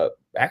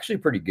actually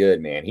pretty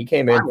good, man. He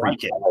came in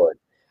pretty solid.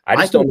 I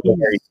just don't know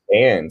where he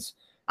stands.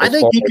 I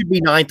think he could be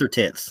 9th or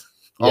 10th.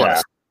 Honestly.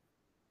 Yeah.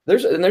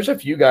 There's a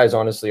few guys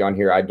honestly on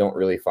here I don't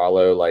really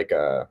follow, like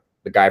the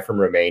guy from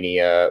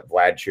Romania,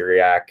 Vlad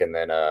Chiriac, and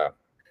then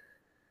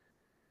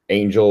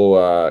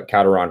Angel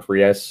Calderon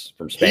Frias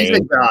from Spain. He's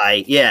a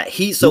guy. Yeah,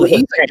 he's a guy.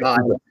 He's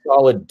a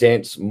solid,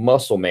 dense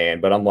muscle man,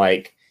 but I'm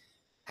like,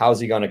 how's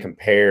he going to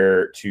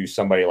compare to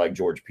somebody like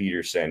George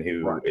Peterson,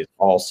 who is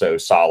also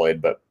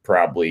solid, but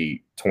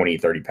probably 20,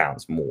 30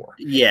 pounds more?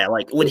 Yeah,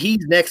 like when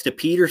he's next to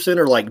Peterson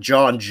or like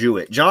John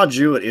Jewett. John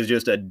Jewett is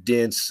just a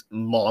dense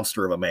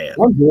monster of a man.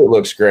 John Jewett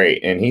looks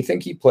great, and he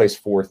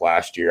placed 4th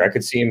last year. I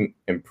could see him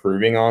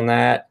improving on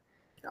that.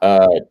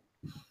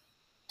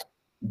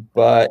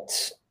 But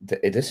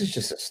this is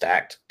just a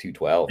stacked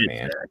 212,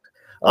 man.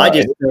 I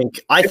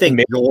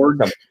think George.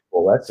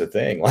 Well, that's the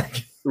thing.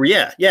 Like,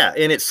 yeah,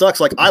 and it sucks.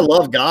 Like, I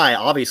love Guy.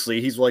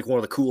 Obviously, he's like one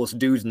of the coolest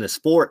dudes in this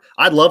sport.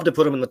 I'd love to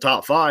put him in the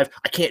top 5.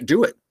 I can't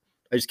do it.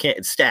 I just can't.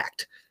 It's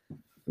stacked.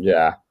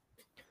 Yeah,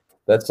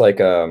 that's like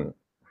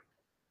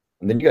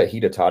And then you got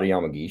Hidatati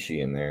Yamagishi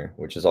in there,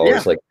 which is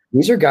always like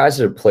these are guys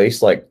that are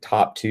placed like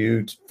top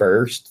 2,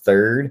 1st,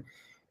 3rd,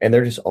 and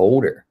they're just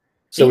older.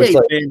 So it's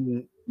like.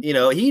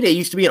 He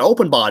used to be an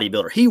open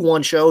bodybuilder. He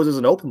won shows as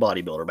an open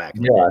bodybuilder back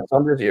in the day. So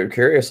I'm just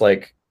curious,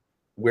 like,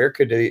 where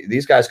could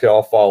these guys could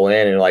all fall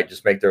in and like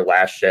just make their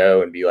last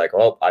show and be like,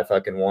 oh, I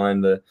fucking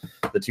won the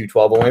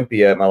 212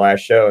 Olympia at my last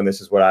show, and this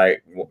is what I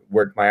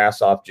worked my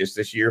ass off just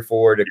this year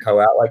for to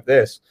go out like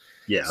this.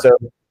 Yeah. So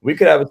we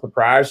could have a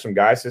surprise from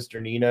Guy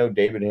Cisternino,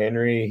 David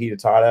Henry,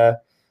 Hidatata.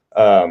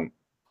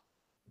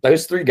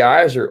 Those 3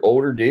 guys are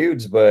older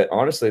dudes, but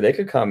honestly, they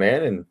could come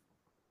in and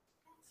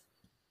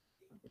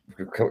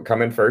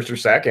come in 1st or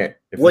 2nd.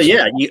 Well,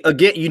 yeah,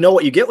 you know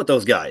what you get with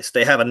those guys.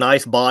 They have a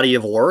nice body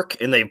of work,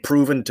 and they've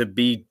proven to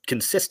be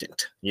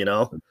consistent.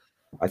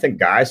 I think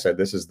Guy said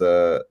this is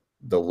the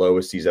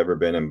lowest he's ever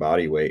been in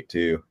body weight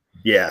too.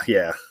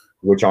 Yeah.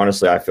 Which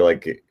honestly, I feel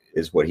like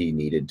is what he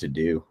needed to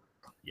do.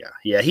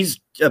 Yeah. He's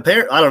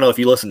apparently. I don't know if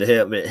you listen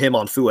to him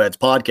on Fuad's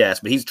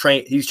podcast, but he's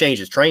changed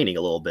his training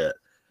a little bit.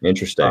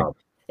 Interesting.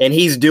 And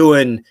he's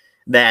doing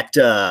that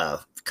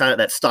kind of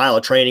that style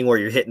of training where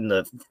you're hitting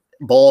the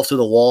balls to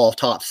the wall,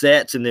 top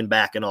sets, and then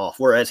backing off.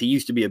 Whereas he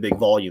used to be a big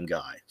volume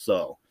guy.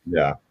 So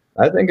yeah,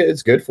 I think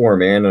it's good for him,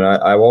 man. And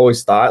I've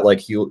always thought like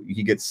he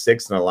gets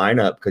 6th in a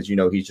lineup because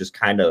he's just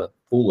kind of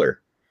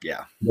cooler.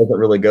 Yeah, he doesn't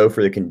really go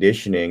for the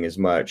conditioning as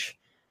much,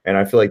 and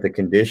I feel like the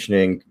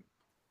conditioning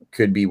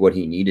could be what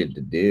he needed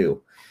to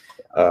do,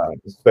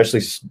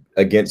 especially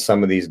against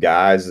some of these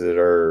guys that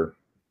are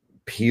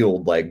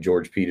peeled like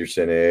George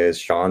Peterson is.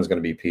 Sean's going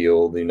to be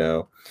peeled,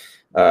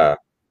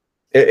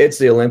 It's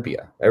the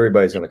Olympia.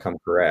 Everybody's going to come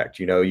correct.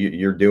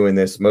 You're doing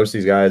this. Most of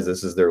these guys,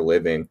 this is their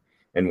living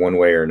in one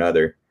way or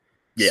another.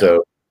 Yeah.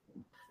 So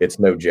it's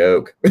no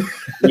joke.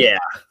 Yeah,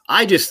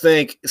 I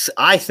think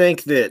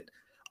that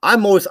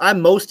I'm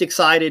most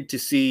excited to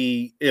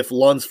see if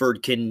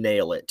Lunsford can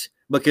nail it,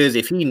 because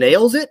if he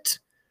nails it,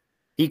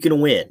 he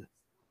can win.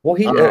 Well,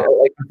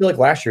 I feel like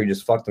last year he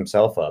just fucked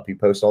himself up. He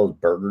posted all those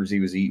burgers he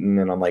was eating,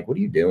 and I'm like, "What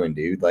are you doing,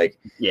 dude?" Like,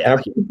 yeah, and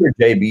I'm pretty sure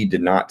JB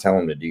did not tell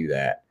him to do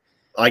that.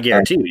 I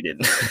guarantee he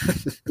didn't.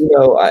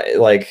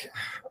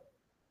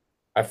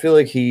 I feel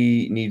like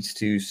he needs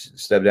to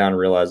step down and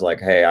realize, like,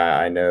 hey,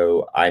 I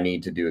know I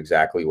need to do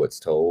exactly what's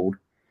told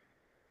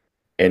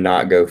and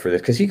not go for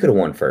this, because he could have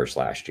won first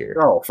last year.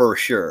 Oh, for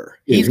sure.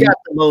 He's got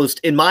the most,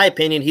 in my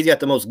opinion, he's got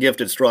the most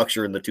gifted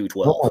structure in the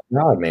 212. Oh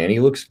my God, man, he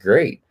looks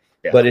great.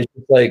 Yeah. But it's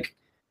just like,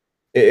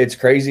 it's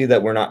crazy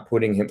that we're not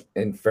putting him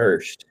in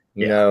first,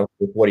 you know,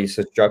 with what his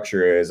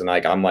structure is. And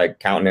like, I'm like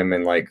counting him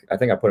in, like, I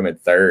think I put him in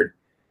third.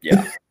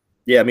 Yeah.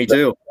 Yeah, me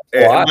too.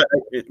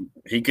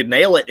 He could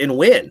nail it and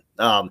win.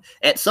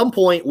 At some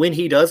point when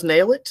he does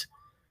nail it,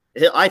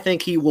 I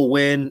think he will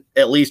win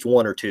at least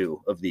one or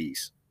two of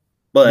these.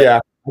 But yeah,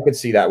 I could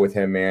see that with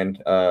him, man.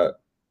 I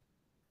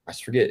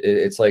forget.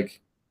 It's like,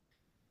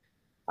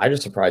 I'm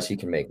just surprised he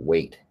can make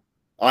weight.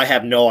 I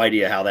have no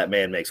idea how that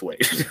man makes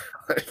weight.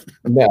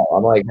 No,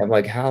 I'm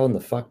like, how in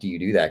the fuck do you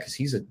do that? Because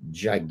he's a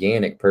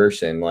gigantic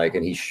person, like,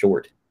 and he's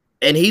short.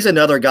 And he's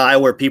another guy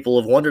where people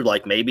have wondered,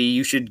 like, maybe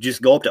you should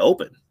just go up to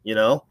open, you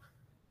know?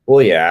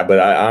 Well, yeah, but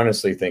I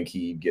honestly think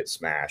he'd get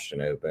smashed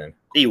in open.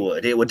 He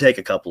would. It would take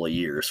a couple of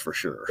years for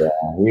sure. Yeah,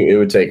 it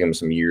would take him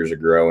some years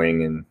of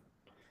growing, and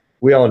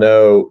we all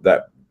know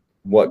that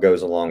what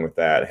goes along with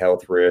that,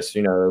 health risks.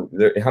 You know,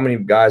 how many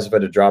guys have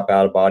had to drop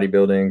out of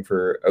bodybuilding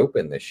for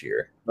open this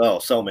year? Oh,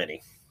 so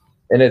many.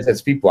 And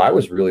it's people I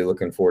was really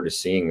looking forward to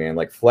seeing, man.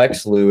 Like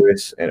Flex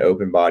Lewis and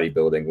open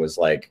bodybuilding was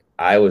like,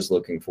 I was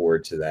looking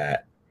forward to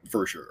that.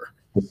 For sure.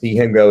 To see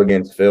him go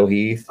against Phil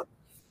Heath.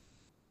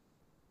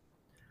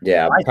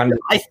 Yeah.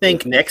 I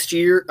think next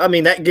year, I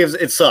mean,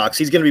 it sucks.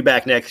 He's going to be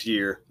back next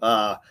year.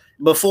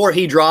 Before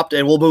he dropped,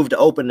 and we'll move to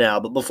open now,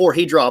 but before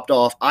he dropped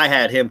off, I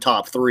had him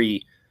top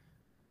 3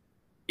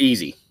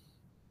 easy.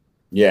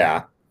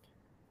 Yeah.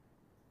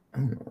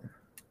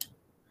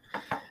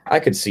 I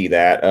could see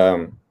that.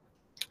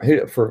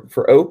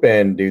 For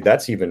open, dude,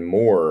 that's even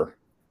more,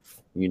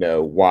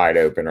 wide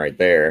open right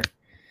there.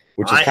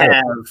 Which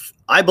is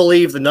I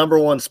believe the number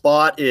 1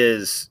 spot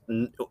is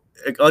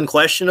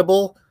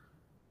unquestionable.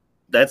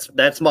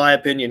 That's my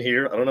opinion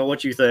here. I don't know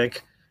what you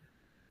think.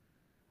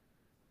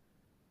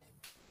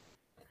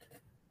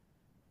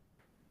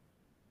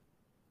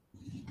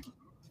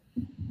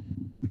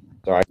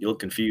 Sorry. You look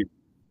confused.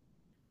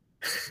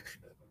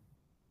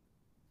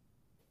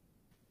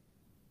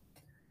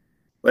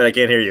 Wait, I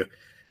can't hear you.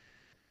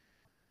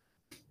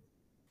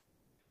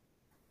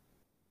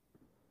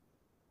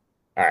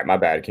 All right, my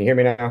bad. Can you hear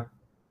me now?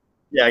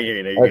 Yeah, I hear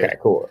you. Okay, good.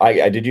 Cool.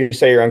 Did you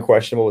say your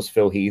unquestionable was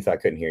Phil Heath? I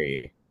couldn't hear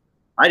you.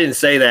 I didn't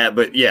say that,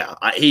 but yeah,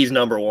 he's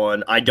number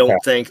 1. I don't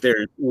think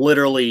there's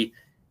literally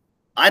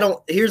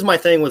 – here's my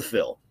thing with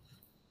Phil.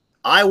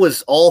 I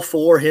was all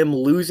for him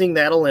losing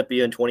that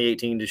Olympia in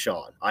 2018 to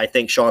Sean. I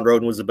think Sean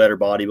Roden was the better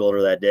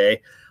bodybuilder that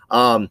day.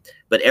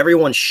 But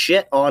everyone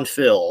shit on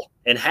Phil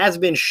and has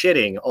been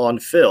shitting on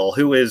Phil,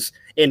 who is,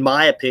 in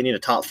my opinion, a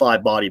top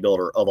 5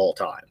 bodybuilder of all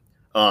time.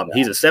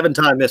 He's a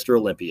 7-time Mr.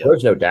 Olympia.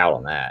 There's no doubt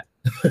on that.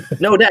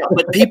 No doubt.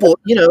 But people,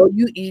 do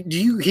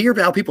you hear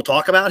how people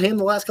talk about him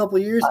the last couple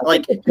of years?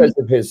 Like, because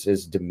of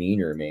his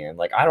demeanor, man.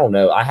 Like, I don't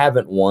know. I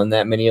haven't won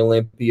that many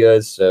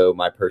Olympias, so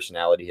my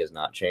personality has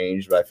not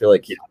changed. But I feel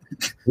like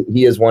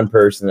he is one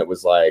person that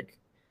was like,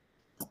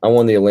 I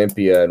won the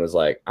Olympia and was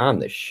like, I'm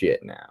the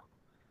shit now.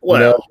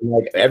 Well,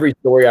 like every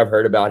story I've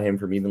heard about him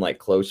from even like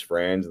close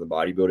friends in the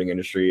bodybuilding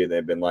industry, and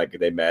they've been like,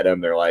 they met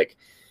him, they're like,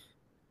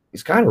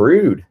 he's kind of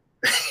rude.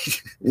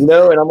 And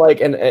I'm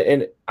like,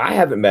 and I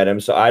haven't met him,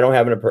 so I don't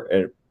have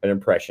an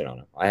impression on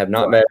him. I have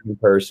not met him in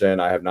person.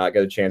 I have not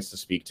got a chance to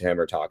speak to him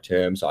or talk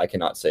to him, so I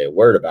cannot say a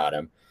word about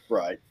him.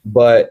 Right.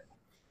 But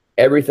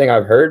everything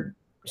I've heard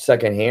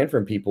secondhand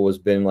from people has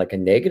been like a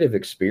negative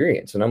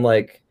experience, and I'm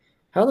like,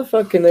 how the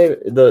fuck can they?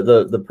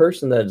 The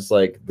person that is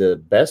like the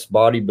best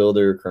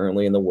bodybuilder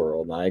currently in the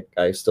world, and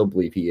I still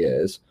believe he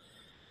is,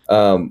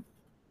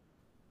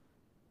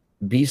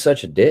 be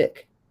such a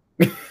dick.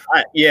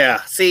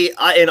 See,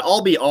 and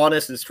I'll be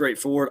honest and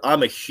straightforward.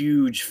 I'm a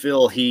huge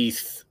Phil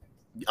Heath.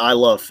 I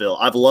love Phil.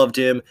 I've loved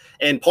him,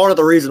 and part of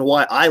the reason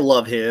why I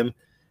love him,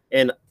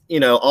 and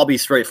I'll be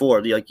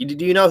straightforward. Like,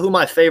 do you know who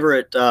my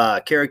favorite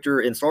character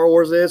in Star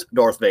Wars is?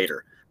 Darth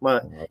Vader.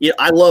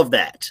 I love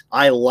that.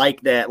 I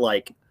like that.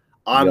 Like,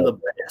 I'm the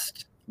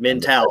best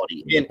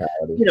mentality. And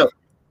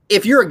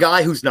if you're a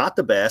guy who's not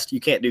the best, you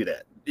can't do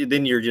that.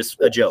 Then you're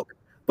just a joke.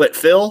 But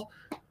Phil.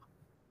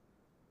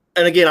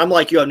 And again, I'm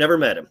like you. I've never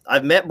met him.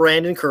 I've met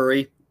Brandon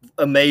Curry,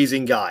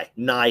 amazing guy,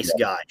 nice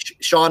guy.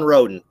 Sean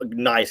Roden,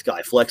 nice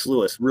guy. Flex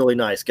Lewis, really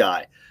nice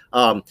guy.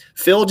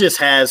 Phil just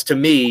has, to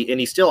me, and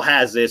he still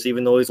has this,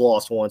 even though he's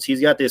lost once, he's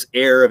got this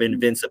air of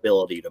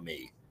invincibility to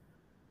me.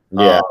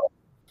 Yeah.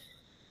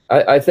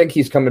 I think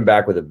he's coming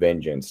back with a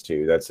vengeance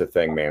too. That's the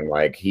thing, man.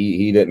 Like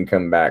he didn't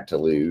come back to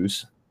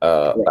lose.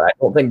 But I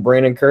don't think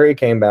Brandon Curry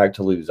came back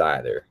to lose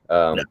either.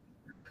 No.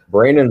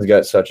 Brandon's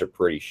got such a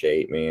pretty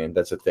shape, man.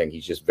 That's the thing.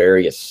 He's just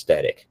very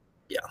aesthetic.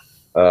 Yeah.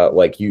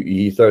 Like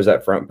he throws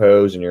that front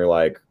pose, and you're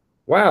like,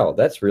 wow,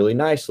 that's really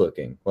nice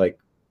looking. Like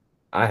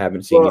I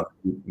haven't seen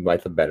you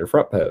like the better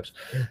front pose.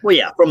 Well,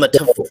 yeah, from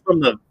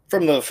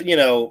the you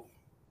know,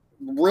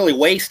 really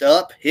waist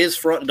up, his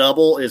front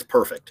double is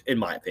perfect in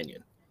my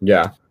opinion.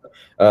 Yeah.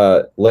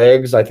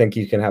 Legs, I think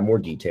he can have more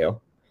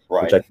detail,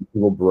 right? Which I think he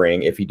will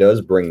bring. If he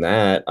does bring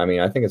that, I mean,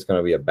 I think it's going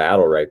to be a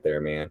battle right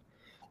there, man.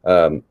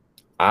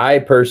 I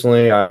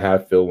personally, I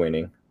have Phil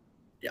winning.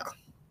 Yeah.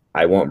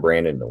 I want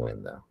Brandon to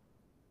win though.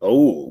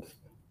 Oh.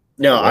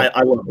 No,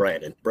 I want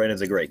Brandon.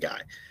 Brandon's a great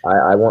guy.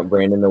 I want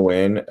Brandon to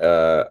win.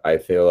 I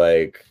feel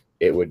like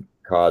it would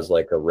cause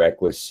like a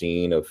reckless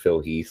scene of Phil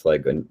Heath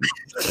like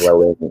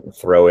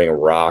throwing a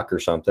rock or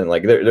something.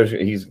 Like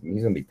he's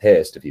gonna be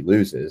pissed if he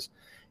loses,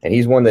 and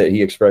he's one that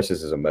he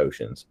expresses his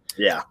emotions.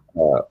 Yeah,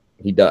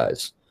 he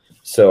does.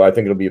 So I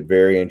think it'll be a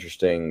very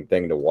interesting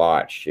thing to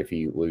watch if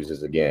he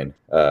loses again.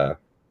 I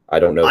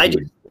don't know if he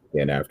would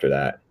win after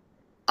that.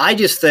 I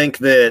just think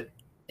that.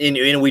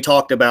 And we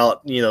talked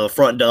about, you know, the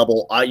front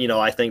double.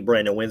 I think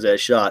Brandon wins that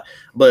shot.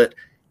 But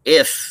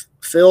if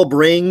Phil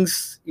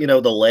brings, you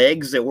know, the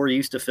legs that we're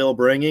used to Phil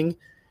bringing,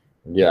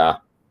 yeah,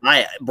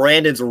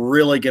 Brandon's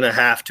really going to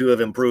have to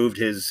have improved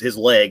his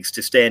legs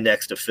to stand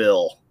next to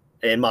Phil,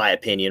 in my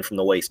opinion, from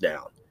the waist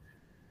down.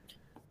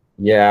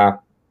 Yeah,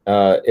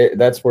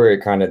 that's where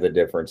it kind of the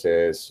difference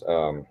is.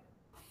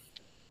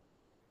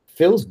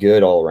 Phil's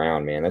good all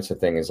around, man. That's the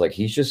thing is like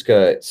he's just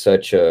got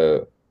such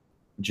a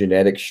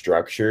genetic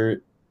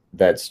structure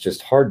that's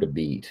just hard to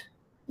beat.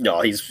 No,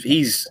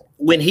 he's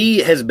when he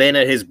has been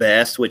at his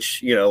best,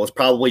 which, you know, was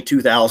probably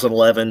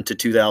 2011 to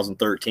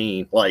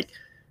 2013, like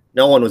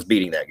no one was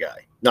beating that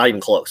guy. Not even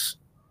close.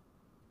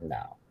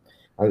 No.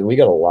 I mean, we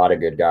got a lot of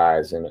good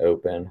guys in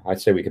open.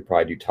 I'd say we could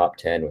probably do top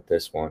 10 with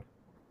this one.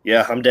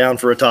 Yeah, I'm down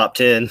for a top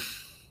 10.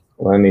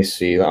 Let me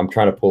see. I'm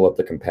trying to pull up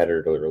the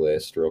competitor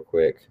list real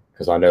quick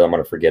because I know I'm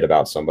going to forget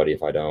about somebody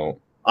if I don't.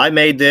 I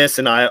made this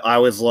and I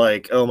was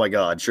like, oh my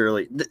God,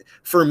 surely.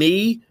 For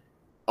me,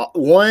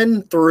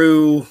 1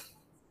 through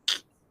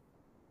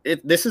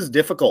this is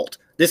difficult.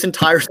 This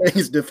entire thing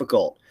is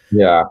difficult.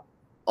 Yeah.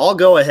 I'll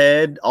go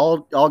ahead. I'll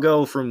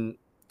go from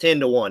 10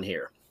 to 1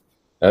 here.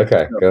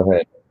 Okay, so, go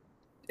ahead.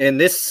 And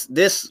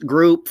this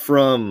group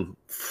from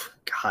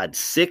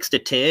 6 to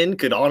 10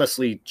 could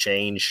honestly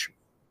change.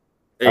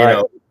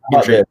 How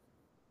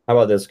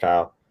about this,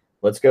 Kyle?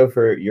 Let's go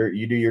for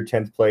you do your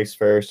 10th place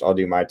first. I'll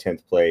do my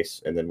 10th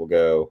place, and then we'll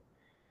go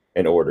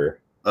in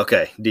order.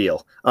 Okay,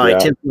 deal. All right,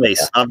 10th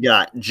place. Yeah. I've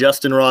got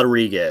Justin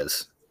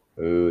Rodriguez.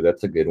 Ooh,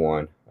 that's a good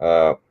one.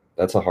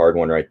 That's a hard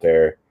one right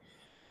there.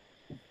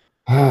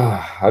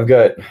 I've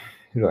got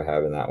who do I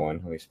have in that one?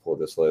 Let me just pull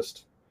this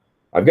list.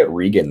 I've got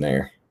Regan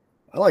there.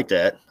 I like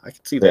that. I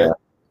can see that. Yeah.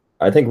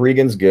 I think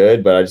Regan's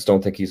good, but I just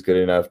don't think he's good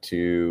enough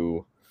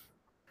to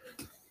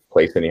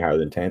place any higher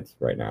than 10th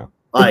right now.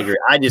 I agree.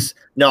 I just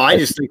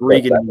think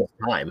Regan needs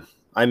time.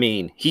 I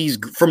mean, he's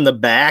from the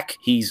back.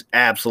 He's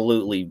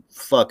absolutely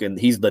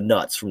he's the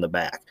nuts from the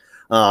back.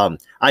 I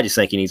just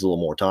think he needs a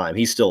little more time.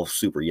 He's still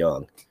super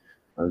young.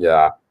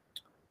 Yeah.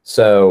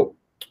 So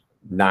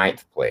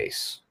 9th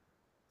place.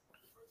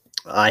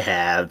 I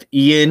have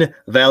Ian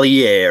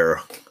Valliere.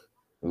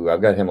 Ooh,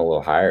 I've got him a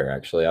little higher,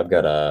 actually. I've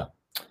got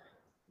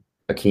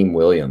Akeem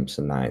Williams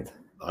in 9th.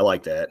 I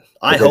like that.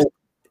 I hope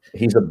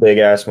he's a big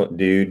ass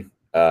dude,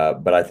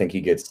 but I think he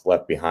gets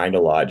left behind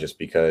a lot just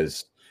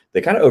because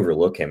they kind of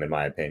overlook him, in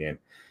my opinion.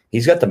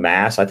 He's got the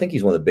mass. I think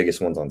he's one of the biggest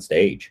ones on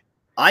stage.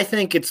 I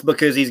think it's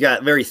because he's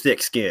got very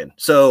thick skin.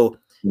 So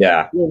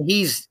yeah, when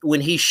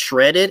he's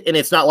shredded, and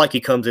it's not like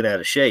he comes in out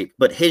of shape,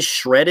 but his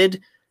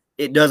shredded,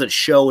 it doesn't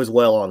show as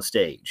well on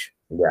stage.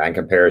 Yeah, in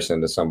comparison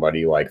to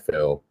somebody like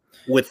Phil.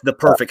 With the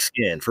perfect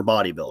skin for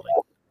bodybuilding.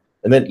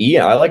 And then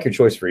Ian, I like your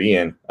choice for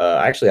Ian.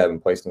 I actually have him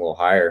placed a little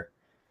higher.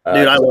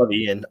 Dude, I love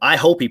Ian. I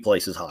hope he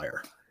places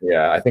higher.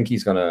 Yeah, I think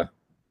he's going to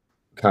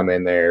come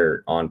in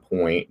there on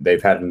point.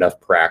 They've had enough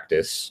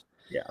practice.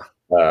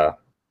 Yeah.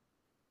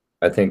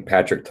 I think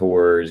Patrick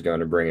Tor is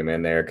going to bring him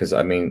in there because,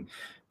 I mean,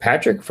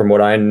 Patrick, from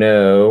what I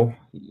know,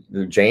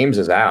 James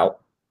is out.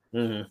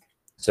 Mm-hmm.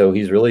 So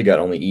he's really got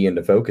only Ian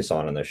to focus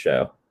on in this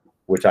show,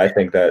 which I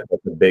think that's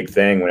a big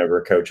thing whenever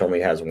a coach only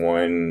has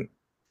one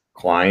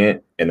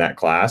client in that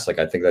class. Like,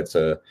 I think that's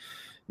a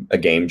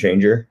game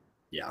changer.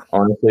 Yeah.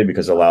 Honestly,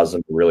 because it allows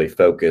them to really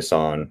focus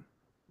on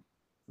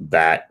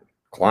that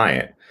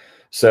client.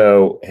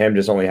 So him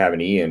just only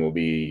having Ian will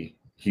be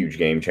a huge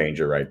game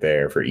changer right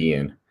there for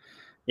Ian.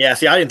 Yeah,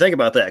 see, I didn't think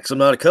about that because I'm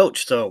not a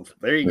coach. So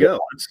there you go.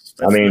 That's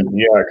because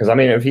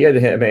if he had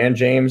him and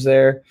James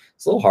there,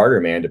 it's a little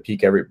harder, man, to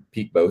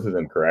peak both of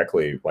them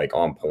correctly, like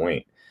on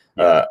point.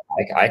 Yeah.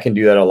 I can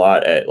do that a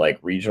lot at like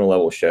regional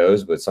level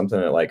shows, but something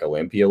at like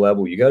Olympia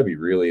level, you got to be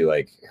really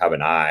like have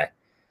an eye.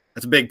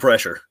 That's big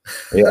pressure.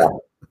 Yeah,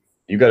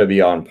 you got to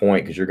be on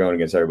point because you're going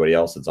against everybody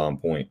else that's on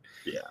point.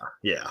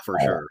 Yeah, for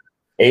sure.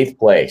 8th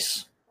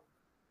place.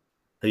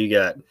 Who you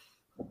got?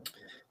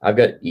 I've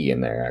got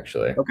Ian there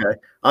actually. Okay.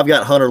 I've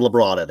got Hunter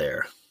Labrada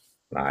there.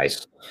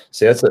 Nice.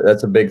 See, that's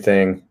a big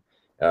thing.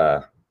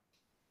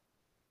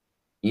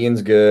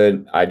 Ian's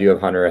good. I do have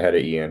Hunter ahead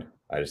of Ian.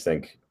 I just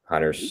think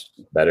Hunter's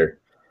better.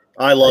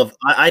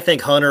 I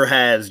think Hunter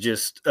has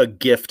just a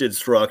gifted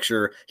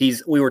structure.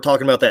 We were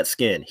talking about that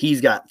skin.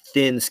 He's got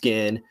thin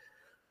skin.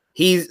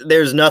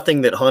 There's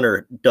nothing that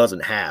Hunter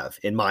doesn't have,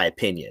 in my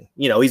opinion.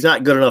 You know, he's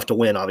not good enough to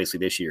win, obviously,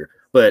 this year,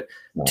 but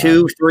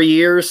 2-3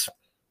 years,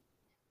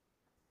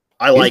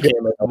 I like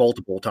him as a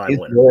multiple time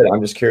winner. Good.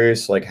 I'm just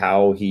curious, like,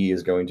 how he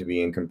is going to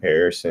be in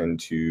comparison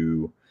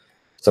to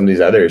some of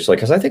these others. Like,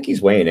 because I think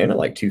he's weighing in at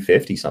like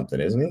 250 something,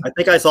 isn't he? I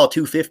think I saw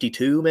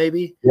 252,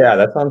 maybe. Yeah,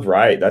 that sounds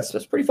right. That's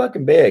pretty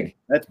fucking big.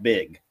 That's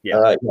big.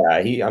 Yeah.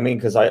 Yeah.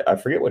 Because I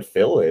forget what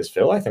Phil is.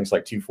 Phil, I think, is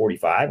like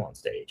 245 on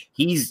stage.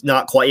 He's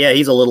not quite. Yeah,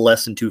 he's a little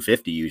less than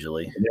 250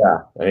 usually. Yeah,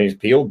 and he's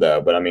peeled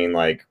though. But I mean,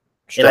 like,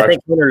 and I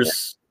think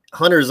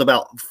Hunter's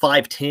about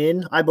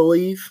 5'10", I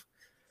believe.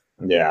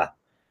 Yeah.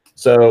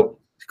 So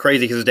it's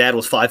crazy because his dad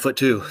was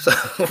 5'2".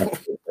 So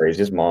crazy.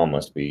 His mom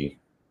must be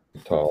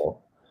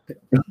tall.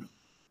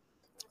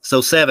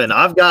 So 7.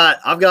 I've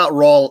got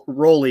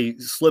Rolly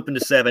slipping to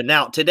 7.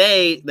 Now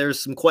today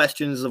there's some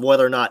questions of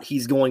whether or not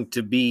he's going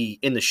to be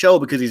in the show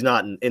because he's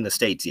not in the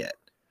States yet.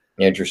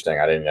 Interesting.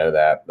 I didn't know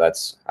that.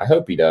 I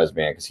hope he does,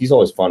 man, because he's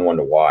always fun one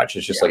to watch.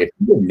 It's just like if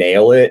he could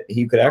nail it,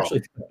 he could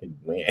actually fucking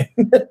win.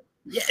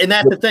 Yeah, and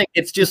that's the thing.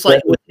 It's just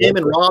like with him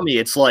and Rami,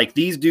 it's like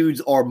these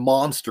dudes are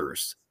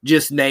monsters.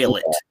 Just nail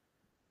it.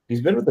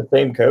 He's been with the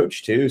same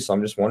coach too, so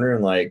I'm just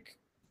wondering, like,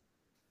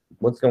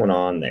 what's going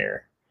on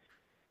there?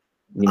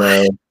 You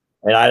know,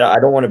 and I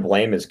don't want to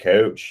blame his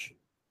coach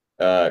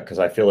because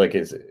I feel like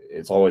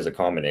it's always a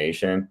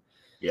combination.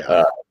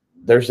 Yeah.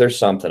 There's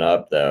something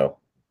up though,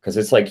 because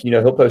it's like, you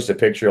know, he'll post a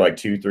picture like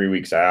 2-3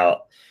 weeks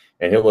out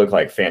and he'll look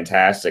like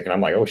fantastic, and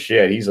I'm like, oh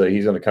shit, he's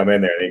going to come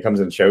in there, and he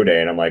comes in show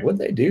day, and I'm like, what'd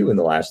they do in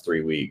the last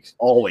 3 weeks?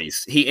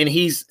 Always.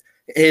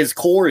 His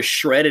core is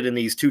shredded in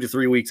these 2 to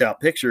 3 weeks out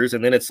pictures,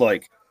 and then it's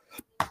like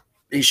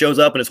he shows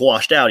up and it's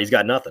washed out. He's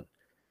got nothing.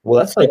 Well,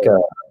 that's like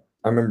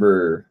I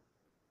remember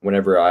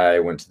whenever I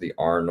went to the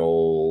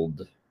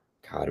Arnold,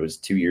 God, it was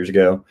 2 years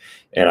ago,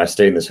 and I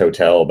stayed in this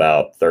hotel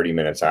about 30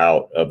 minutes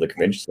out of the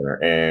convention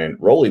center, and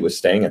Rolly was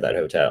staying at that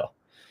hotel.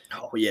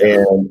 Oh, yeah.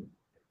 And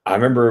I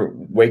remember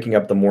waking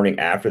up the morning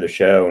after the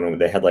show, and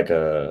they had like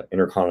a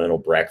intercontinental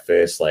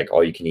breakfast, like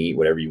all you can eat,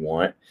 whatever you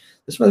want.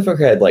 This motherfucker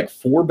had like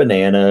 4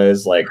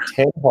 bananas, like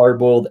 10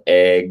 hard-boiled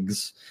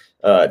eggs,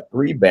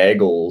 3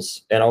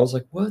 bagels, and I was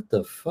like, what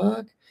the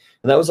fuck?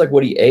 And that was like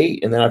what he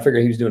ate. And then I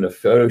figured he was doing a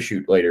photo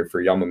shoot later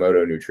for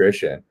Yamamoto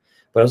Nutrition.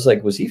 But I was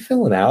like, was he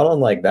filling out on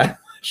like that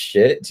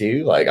shit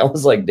too? Like, I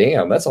was like,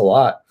 damn, that's a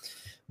lot.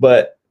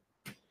 But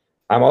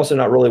I'm also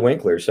not Rolly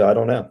Winkler, so I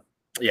don't know.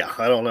 Yeah,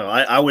 I don't know.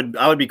 I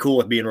would be cool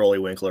with being Rolly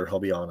Winkler, I'll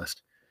be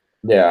honest.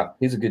 Yeah,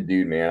 he's a good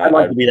dude, man. I'd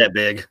like to be that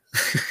big.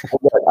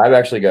 I've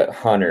actually got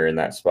Hunter in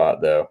that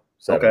spot though.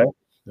 7. Okay.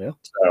 Yeah.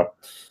 So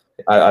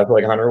I feel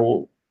like Hunter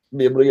will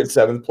be able to get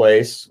 7th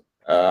place.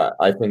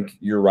 I think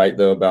you're right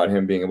though about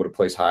him being able to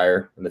place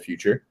higher in the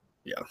future.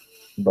 Yeah.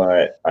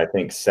 But I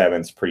think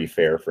 7th's pretty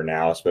fair for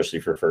now,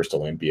 especially for first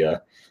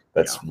Olympia.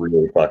 That's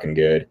really fucking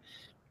good.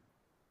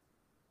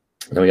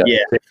 And we got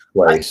 6th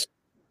place.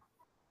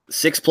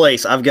 6th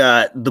place, I've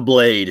got the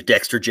Blade,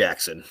 Dexter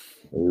Jackson.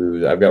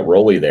 Ooh, I've got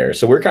Rolly there.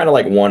 So we're kind of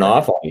like one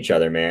off on each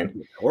other, man.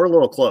 We're a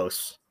little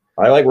close.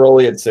 I like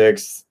Rolly at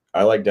 6th.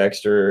 I like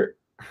Dexter.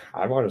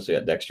 I've honestly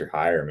got Dexter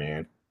higher,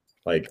 man.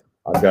 Like,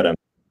 I've got him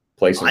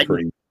placing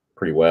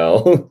pretty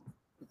well.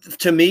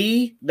 To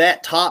me,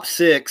 that top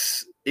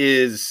 6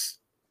 is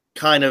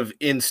kind of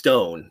in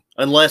stone,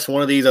 unless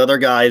one of these other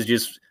guys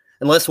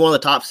unless one of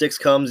the top 6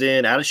 comes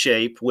in out of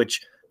shape,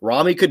 which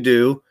Rami could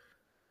do.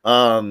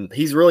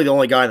 He's really the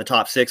only guy in the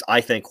top 6 I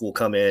think will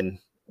come in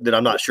that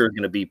I'm not sure is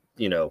going to be,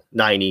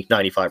 90,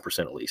 95%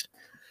 at least.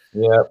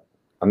 Yeah.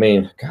 I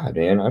mean, God,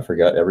 man, I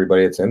forgot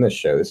everybody that's in this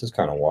show. This is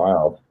kind of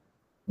wild.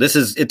 This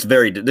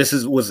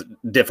was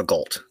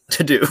difficult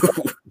to do.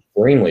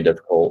 Extremely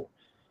difficult.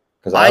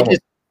 Because I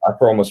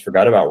almost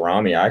forgot about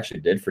Rami. I actually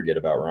did forget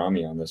about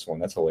Rami on this one.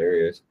 That's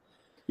hilarious.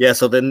 Yeah,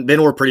 so then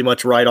we're pretty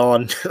much right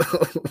on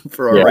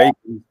for our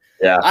rating.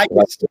 Yeah,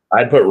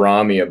 I'd put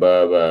Rami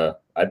above.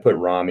 I'd put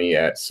Rami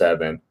at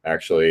 7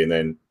 actually, and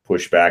then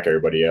push back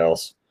everybody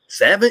else.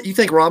 7? You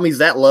think Rami's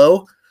that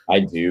low? I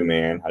do,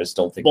 man. I just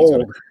don't think he's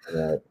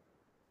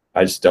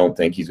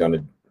going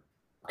to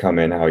come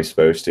in how he's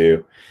supposed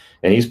to,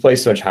 and he's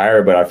placed much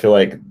higher. But I feel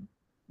like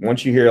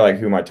once you hear like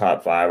who my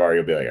top 5 are,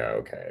 you'll be like, oh,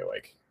 okay,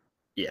 like.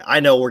 Yeah, I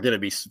know we're going to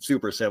be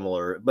super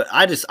similar, but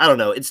I don't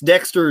know. It's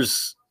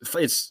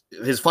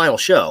his final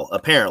show,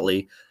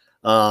 apparently.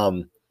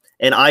 And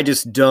I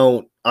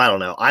don't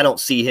know. I don't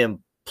see him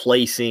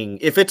placing.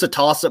 If it's a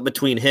toss up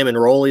between him and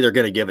Rolly, they're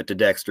going to give it to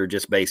Dexter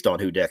just based on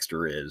who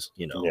Dexter is,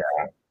 Yeah.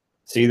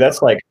 See,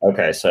 that's like,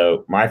 okay,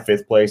 so my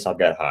 5th place, I've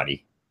got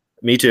Hottie.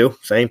 Me too.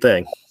 Same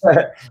thing.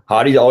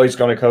 Hottie's always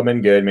going to come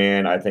in good,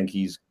 man. I think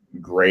he's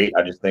great.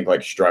 I just think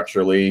like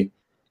structurally,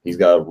 he's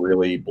got a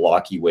really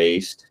blocky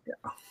waist.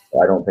 Yeah.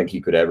 I don't think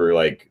he could ever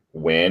like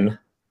win.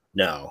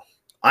 No.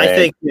 I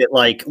think that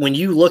like when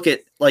you look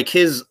at like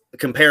his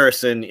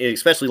comparison,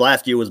 especially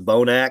last year was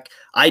Bonac.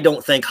 I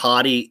don't think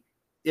Hottie,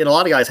 and a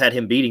lot of guys had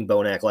him beating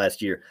Bonac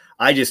last year.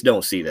 I just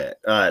don't see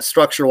that.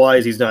 Structure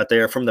wise, he's not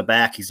there. From the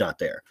back, he's not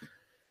there.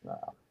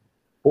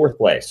 4th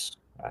place.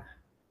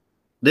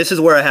 This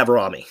is where I have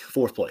Rami,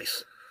 4th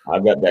place.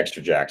 I've got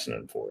Dexter Jackson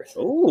in 4th.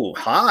 Oh,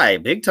 high,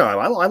 big time.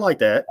 I like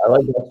that. I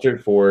like Dexter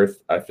at 4th.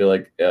 I feel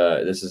like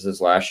this is his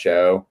last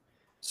show,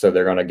 so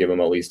they're going to give him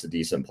at least a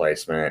decent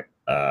placement.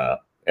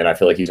 And I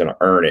feel like he's going to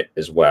earn it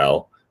as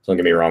well. So don't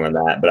get me wrong on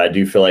that. But I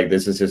do feel like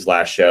this is his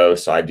last show,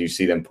 so I do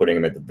see them putting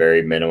him at the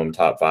very minimum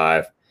top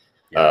 5.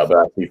 But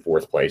I see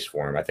 4th place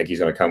for him. I think he's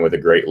going to come with a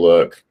great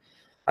look.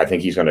 I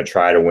think he's going to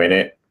try to win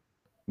it,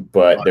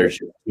 but there's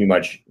just too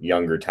much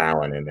younger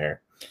talent in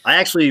there. I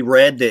actually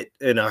read that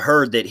and I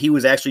heard that he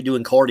was actually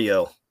doing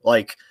cardio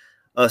like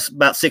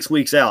about 6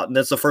 weeks out, and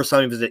that's the first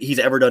time he's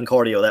ever done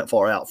cardio that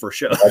far out for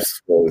shows. That's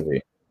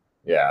crazy.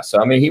 Yeah,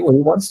 so I mean, he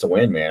wants to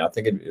win, man. I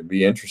think it'd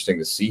be interesting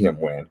to see him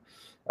win.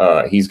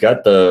 He's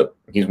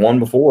won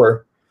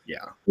before.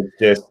 Yeah, it's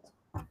just,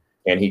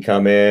 can he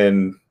come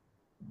in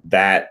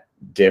that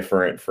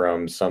different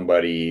from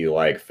somebody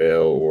like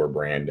Phil or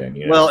Brandon?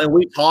 You know? Well, and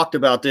we talked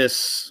about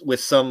this with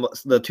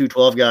the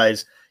 212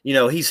 guys. You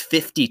know, he's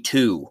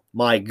 52.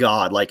 My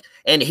God, like,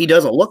 and he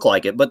doesn't look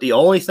like it. But the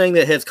only thing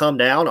that has come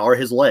down are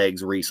his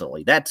legs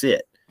recently. That's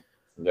it.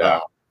 Yeah.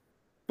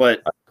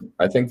 But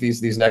I think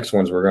these next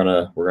ones we're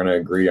gonna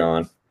agree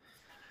on.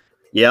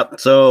 Yep.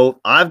 So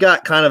I've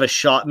got kind of a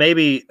shot.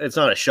 Maybe it's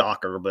not a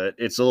shocker, but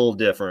it's a little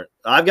different.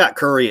 I've got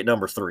Curry at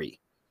number 3.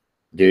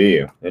 Do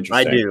you?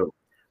 Interesting. I do.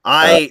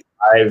 I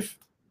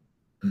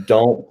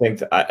don't think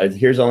that.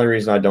 Here's the only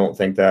reason I don't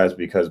think that is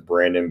because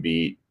Brandon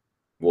beat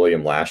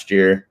William last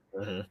year,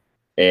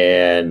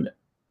 and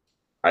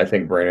I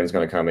think Brandon's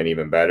going to come in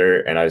even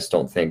better. And I just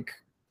don't think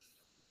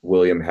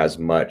William has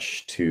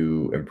much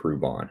to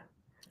improve on.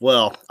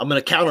 Well, I'm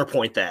going to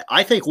counterpoint that.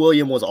 I think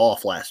William was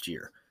off last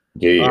year.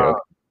 Yeah,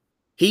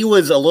 he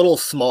was a little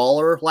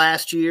smaller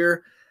last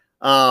year.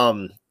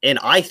 And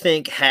I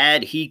think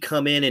had he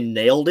come in and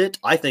nailed it,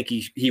 I think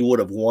he would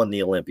have won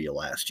the Olympia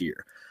last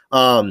year.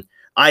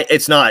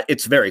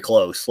 It's very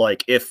close.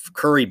 Like if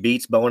Curry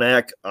beats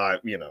Bonac,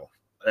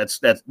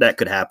 that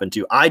could happen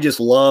too. I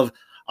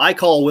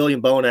call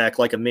William Bonac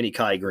like a mini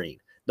Kai Green.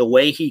 The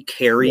way he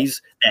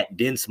carries that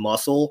dense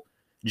muscle,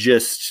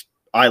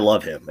 I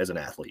love him as an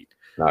athlete.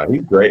 No,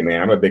 he's great,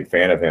 man. I'm a big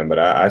fan of him, but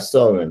I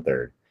still have him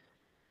in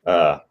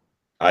 3rd.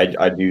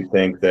 I do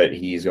think that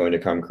he's going to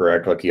come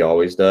correct like he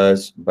always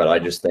does, but I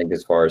just think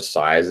as far as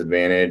size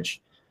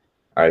advantage,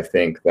 I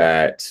think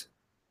that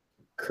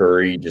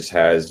Curry just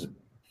has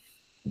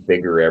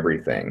bigger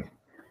everything.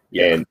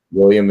 Yeah. And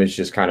William is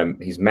just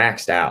he's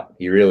maxed out.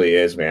 He really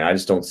is, man. I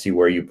just don't see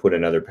where you put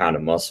another pound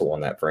of muscle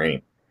on that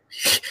frame.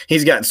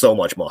 He's gotten so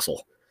much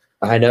muscle.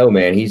 I know,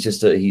 man. He's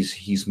just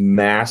he's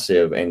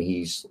massive and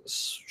he's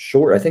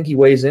short. I think he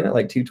weighs in at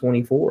like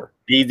 224.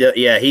 He's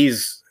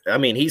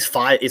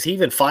 5. Is he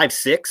even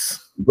 5'6"?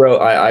 Bro,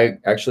 I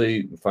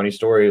actually, funny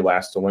story,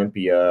 last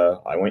Olympia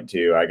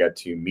I got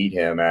to meet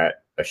him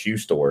at a shoe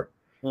store.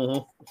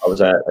 I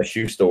was at a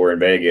shoe store in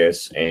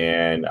Vegas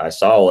and I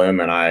saw him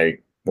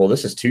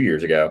this is 2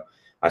 years ago.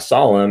 I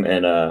saw him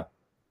and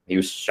he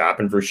was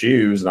shopping for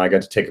shoes and I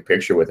got to take a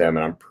picture with him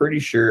and I'm pretty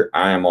sure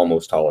I am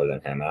almost taller than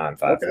him and I'm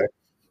 5'4". Okay.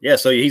 Yeah,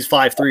 so he's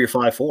 5'3" or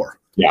 5'4".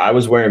 Yeah, I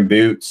was wearing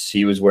boots.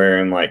 He was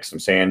wearing like some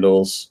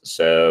sandals.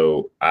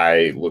 So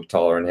I looked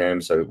taller than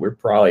him. So we're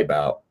probably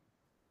about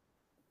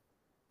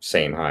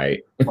same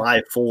height.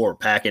 5'4",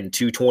 packing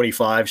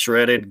 225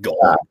 shredded gold.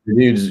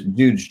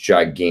 Dude's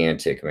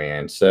gigantic,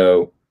 man.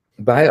 So,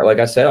 but like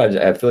I said,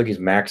 I feel like he's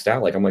maxed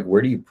out. Like I'm like,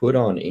 where do you put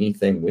on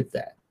anything with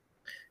that?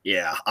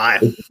 Yeah,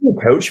 is he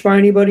coached by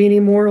anybody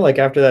anymore? Like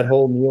after that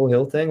whole Neil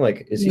Hill thing,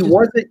 like he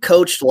wasn't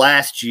coached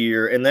last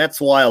year, and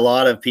that's why a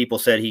lot of people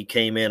said he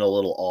came in a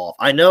little off.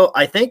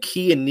 I think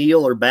he and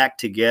Neil are back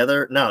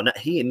together. No,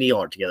 he and Neil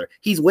aren't together.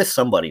 He's with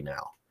somebody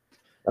now.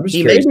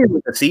 He may be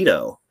with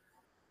Aceto.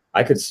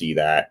 I could see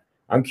that.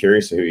 I'm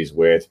curious who he's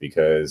with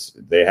because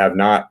they have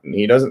not.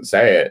 He doesn't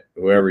say it.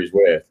 Whoever he's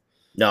with.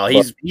 No,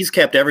 he's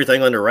kept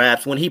everything under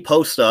wraps. When he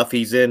posts stuff,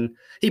 he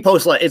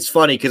posts like, it's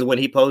funny because when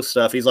he posts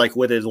stuff, he's like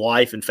with his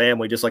wife and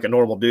family, just like a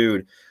normal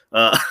dude.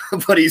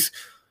 But he's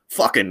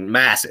fucking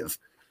massive.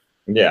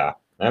 Yeah.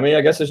 I mean,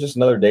 I guess it's just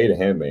another day to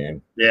him,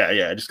 man.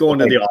 Yeah. Just going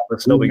to the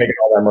office. He's making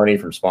all that money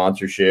from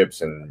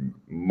sponsorships and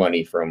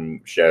money from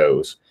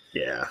shows.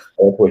 Yeah.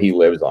 That's what he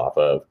lives off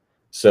of.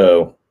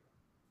 So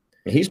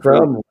he's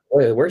from,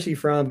 where's he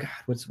from? God,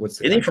 what's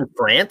Isn't he from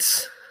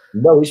France?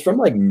 No, he's from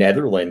like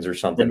Netherlands or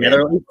something.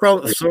 Netherlands,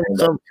 from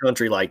some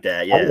country like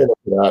that. Yeah. I'm gonna look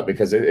it up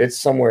because it's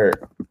somewhere.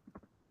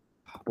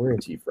 Where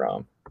is he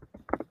from?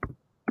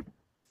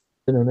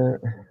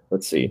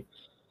 Let's see.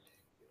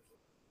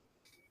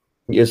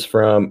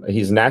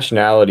 His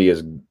nationality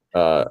is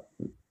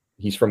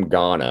he's from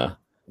Ghana.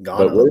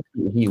 But where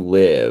does he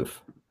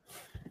live?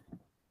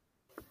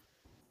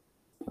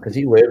 Because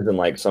he lives in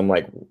like some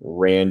like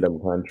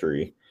random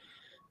country.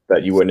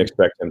 that you wouldn't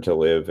expect him to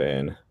live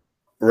in.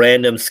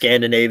 Random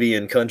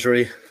Scandinavian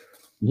country.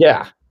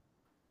 Yeah.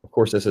 Of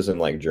course, this isn't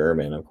like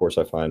German. Of course,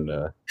 I find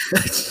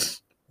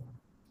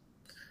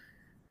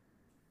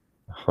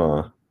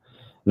huh.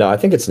 No, I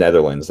think it's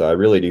Netherlands, though. I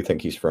really do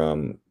think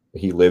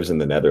he lives in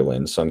the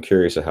Netherlands, so I'm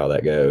curious of how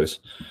that goes.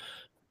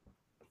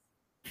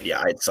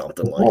 Yeah, it's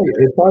something like that.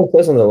 It probably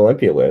says on the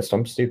Olympia list.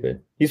 I'm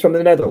stupid. He's from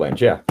the Netherlands,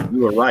 yeah.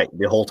 You were right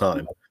the whole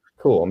time.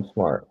 Cool, I'm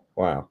smart.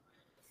 Wow.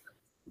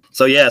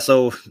 So yeah,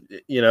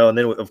 and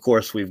then of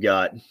course we've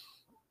got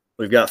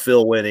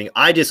Phil winning.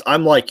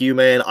 I'm like you,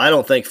 man. I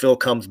don't think Phil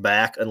comes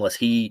back unless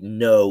he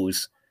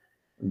knows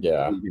he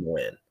can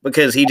win.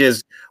 Because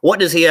what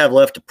does he have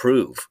left to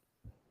prove?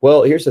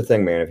 Well, here's the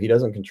thing, man. If he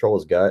doesn't control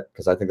his gut,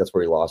 because I think that's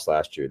where he lost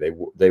last year.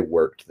 They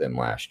worked them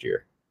last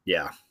year.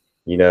 Yeah.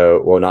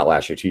 Well, not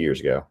last year, 2 years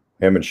ago.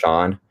 Him and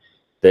Sean,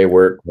 they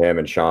worked him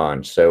and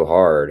Sean so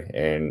hard,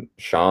 and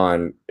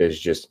Sean is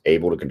just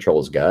able to control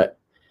his gut.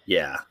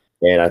 Yeah.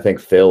 And I think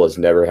Phil has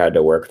never had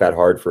to work that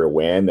hard for a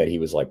win that he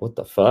was like, what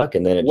the fuck?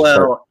 And then and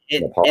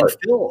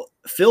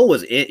Phil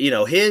was,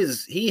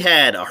 he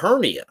had a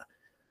hernia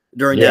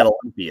during that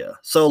Olympia.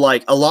 So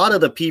like a lot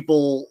of the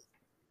people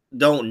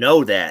don't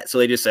know that. So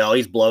they just say, oh,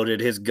 he's bloated,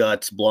 his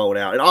gut's blown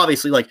out. And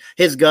obviously like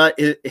his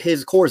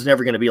core is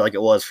never going to be like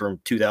it was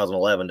from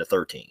 2011 to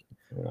 13.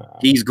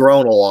 He's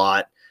grown a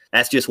lot.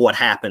 That's just what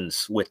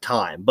happens with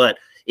time. But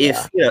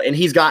and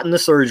he's gotten the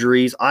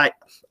surgeries.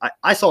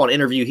 I saw an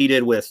interview he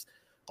did with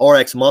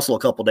RX Muscle a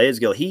couple days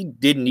ago. He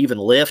didn't even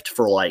lift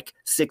for like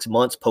 6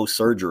 months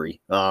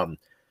post-surgery.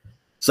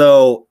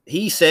 So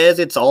he says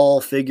it's all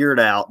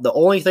figured out. The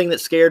only thing that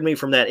scared me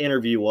from that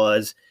interview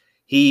was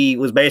he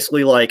was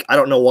basically like, I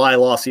don't know why I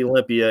lost the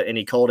Olympia, and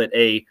he called it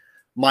a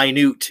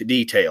minute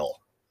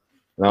detail.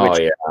 Oh,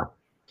 which,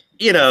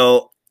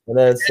 and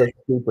that's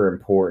super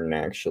important,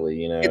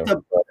 actually. It's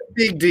a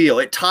big deal.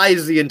 It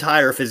ties the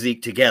entire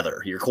physique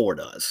together. Your core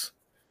does.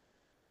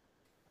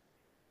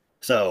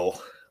 So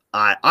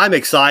I'm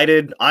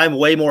excited. I'm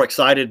way more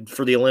excited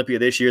for the Olympia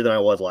this year than I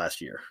was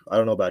last year. I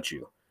don't know about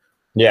you.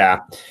 Yeah.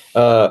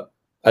 I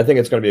think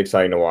it's going to be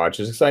exciting to watch.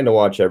 It's exciting to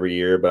watch every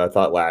year, but I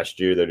thought last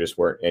year there just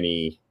weren't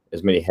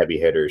as many heavy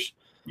hitters.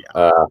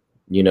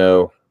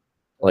 Yeah.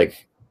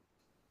 Like,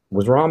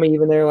 was Rami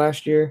even there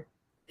last year?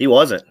 He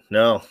wasn't.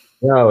 No.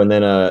 And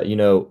then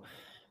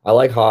I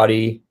like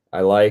Hottie. I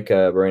like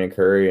Brandon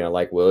Curry, and I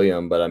like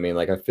William, but I mean,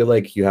 like, I feel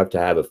like you have to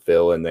have a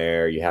Phil in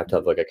there. You have to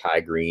have like a Kai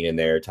Green in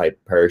there type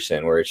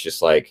person where it's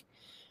just like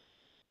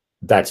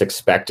that's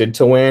expected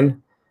to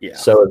win. Yeah.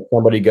 So if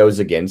somebody goes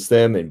against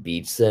them and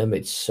beats them,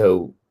 it's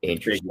so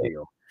interesting.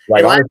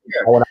 Like honestly,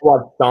 when I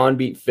watched Sean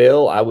beat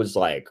Phil, I was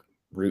like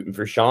rooting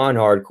for Sean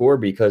hardcore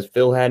because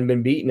Phil hadn't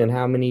been beaten in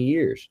how many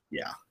years?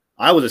 Yeah.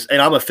 I'm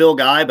a Phil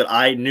guy, but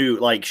I knew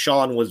like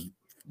Sean was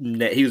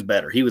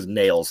better. He was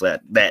nails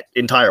that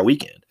entire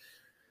weekend.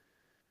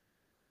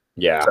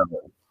 Yeah.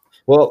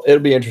 Well,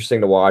 it'll be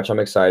interesting to watch. I'm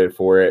excited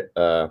for it.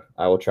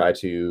 I will try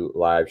to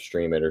live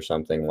stream it or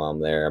something while I'm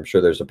there. I'm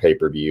sure there's a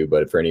pay-per-view,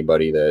 but for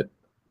anybody that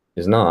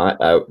is not,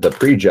 the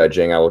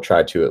prejudging, I will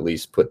try to at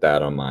least put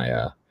that on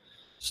my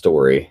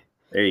story.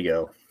 There you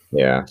go.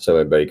 Yeah, so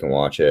everybody can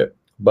watch it.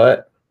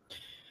 But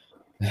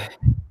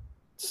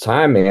it's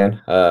time,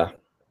 man.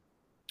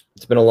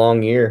 It's been a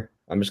long year.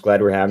 I'm just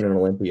glad we're having an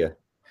Olympia.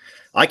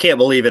 I can't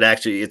believe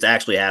it's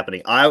actually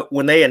happening.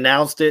 When they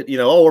announced it,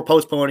 we're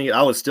postponing it,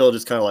 I was still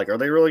just kind of like, are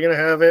they really going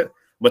to have it?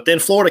 But then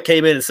Florida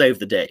came in and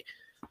saved the day.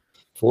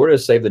 Florida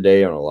saved the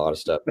day on a lot of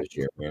stuff this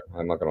year, man.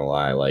 I'm not going to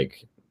lie.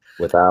 Like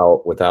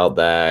without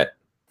that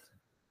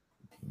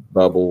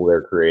bubble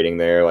they're creating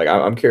there, like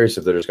I'm curious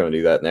if they're just going to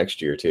do that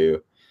next year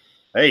too.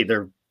 Hey,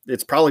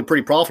 it's probably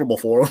pretty profitable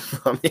for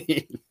them. I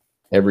mean,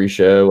 every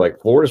show,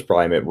 like Florida's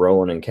probably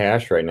rolling in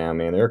cash right now,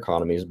 man. Their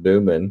economy is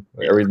booming.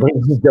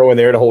 Everybody's going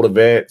there to hold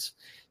events.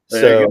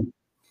 So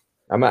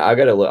I'm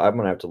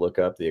gonna have to look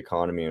up the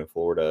economy in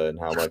Florida and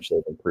how much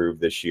they've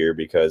improved this year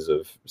because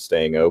of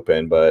staying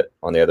open. But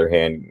on the other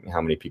hand,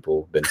 how many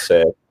people have been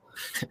sick?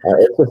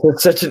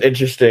 It's such an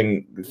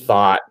interesting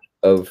thought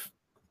of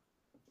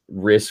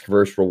risk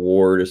versus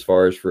reward as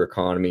far as for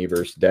economy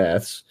versus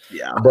deaths.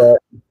 Yeah, but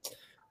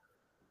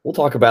we'll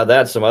talk about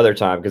that some other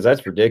time because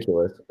that's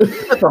ridiculous.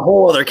 That's a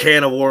whole other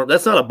can of worms.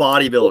 That's not a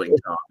bodybuilding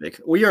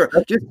topic. We are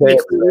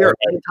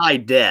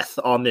anti-death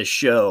on this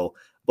show,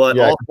 but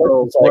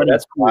also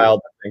that's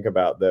wild to think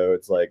about. Though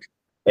it's like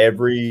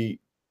every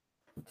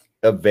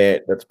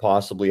event that's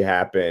possibly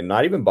happened,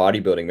 not even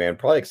bodybuilding, man,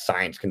 probably like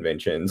science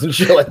conventions and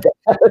shit like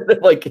that.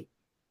 Like,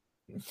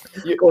 I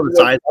was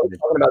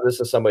talking about this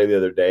to somebody the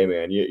other day,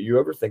 man. You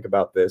ever think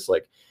about this?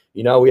 Like,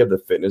 we have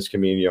the fitness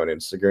community on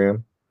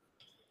Instagram.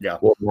 Yeah.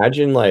 Well,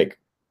 imagine like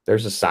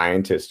there's a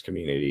scientist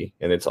community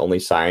and it's only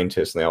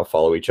scientists and they all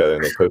follow each other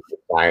and they post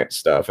science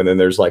stuff. And then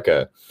there's like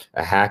a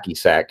hacky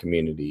sack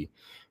community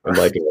and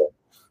like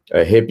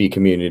a hippie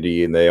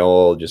community and they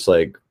all just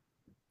like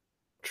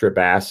trip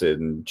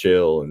acid and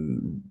chill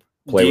and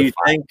play with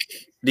fire.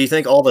 Do you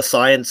think all the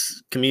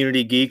science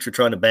community geeks are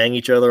trying to bang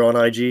each other on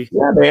IG?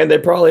 Yeah, man, they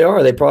probably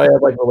are. They probably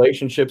have like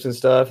relationships and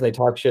stuff, and they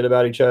talk shit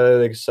about each other.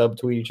 They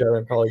subtweet each other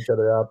and call each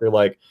other out. They're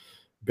like,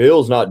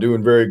 Bill's not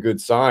doing very good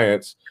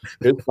science.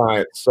 His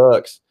science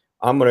sucks.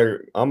 I'm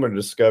gonna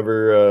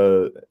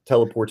discover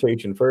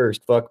teleportation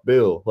first. Fuck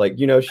Bill. Like,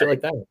 shit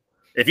like that.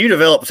 If you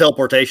develop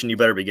teleportation, you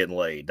better be getting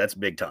laid. That's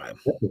big time.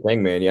 That's the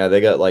thing, man. Yeah,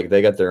 they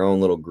got their own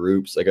little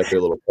groups. They got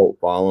their little cult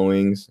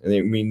followings. And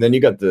I mean, then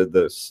you got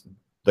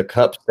the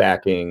cup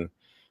stacking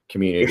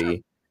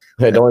community.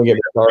 Don't even get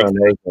me started on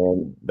that,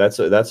 man.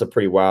 That's a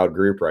pretty wild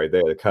group right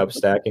there, the cup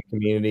stacking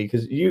community.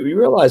 Because you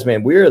realize,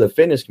 man, we're the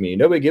fitness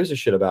community. Nobody gives a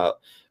shit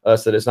about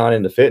us that is not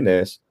into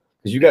fitness.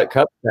 Because you got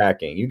cup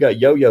stacking, you got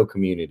yo-yo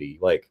community.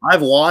 Like,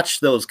 I've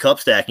watched those cup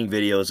stacking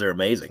videos; they're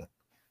amazing.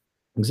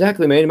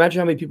 Exactly, man.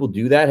 Imagine how many people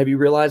do that. Have you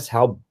realized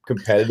how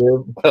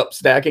competitive cup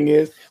stacking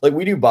is? Like,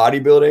 we do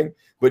bodybuilding,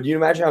 but you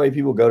imagine how many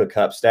people go to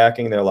cup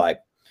stacking? They're like,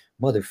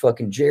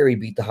 motherfucking Jerry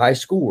beat the high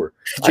score.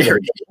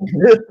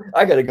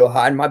 I gotta go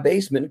hide in my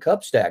basement and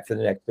cup stack for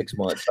the next 6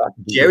 months.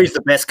 Jerry's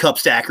the best cup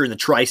stacker in the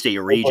tri-state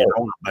region.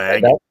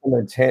 That's some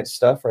intense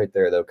stuff right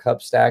there, though.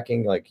 Cup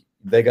stacking, like,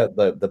 they got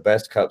the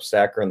best cup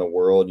stacker in the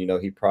world.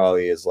 He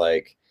probably is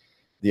like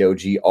the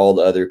OG. All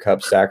the other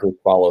cup stackers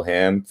follow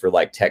him for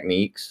like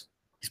techniques.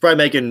 He's probably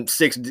making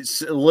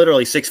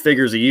literally six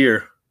figures a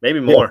year,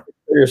 maybe more.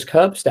 There's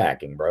cup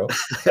stacking, bro.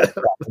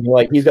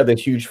 Like, he's got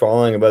this huge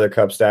following of other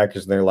cup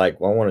stackers, and they're like,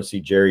 well, I want to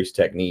see Jerry's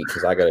technique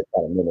because I got to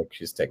try to mimic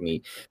his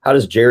technique. How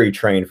does Jerry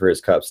train for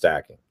his cup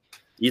stacking?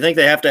 You think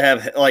they have to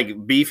have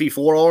like beefy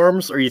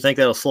forearms, or you think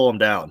that'll slow him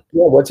down?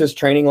 Yeah, what's his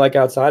training like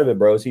outside of it,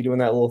 bro? Is he doing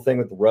that little thing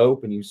with the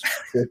rope and you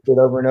shift it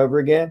over and over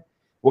again?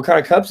 What kind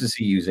of cups is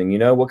he using?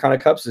 What kind of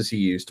cups does he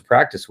use to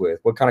practice with?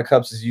 What kind of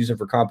cups is he using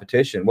for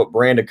competition? What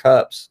brand of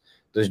cups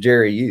does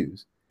Jerry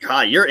use?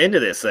 God, you're into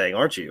this thing,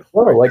 aren't you?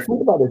 Oh, like,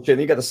 think about this shit.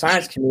 You got the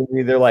science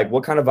community. They're like,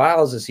 what kind of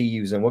vials is he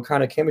using? What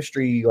kind of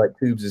chemistry like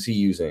tubes is he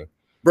using?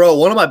 Bro,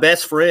 one of my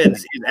best friends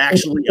is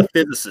actually a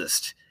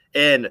physicist.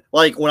 And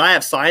like, when I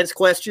have science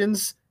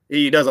questions,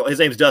 his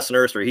name's Dustin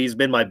Erster. He's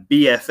been my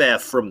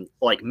BFF from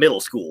like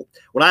middle school.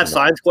 When I have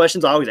science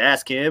questions, I always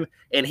ask him,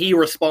 and he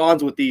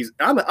responds with these.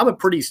 I'm a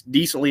pretty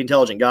decently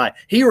intelligent guy.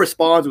 He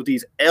responds with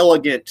these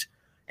elegant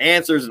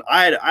answers, and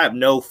I have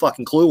no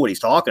fucking clue what he's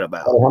talking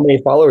about. How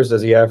many followers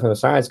does he have from the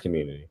science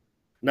community?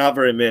 Not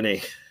very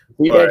many.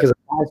 Yeah, because the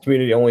science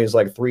community only is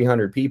like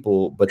 300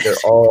 people, but they're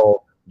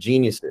all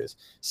geniuses.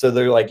 So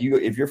they're like,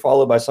 if you're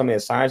followed by somebody in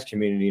the science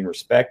community and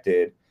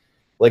respected,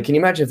 like, can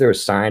you imagine if there were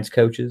science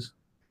coaches?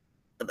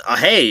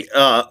 Hey,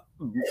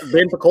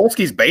 Ben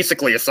Pakulski's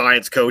basically a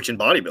science coach in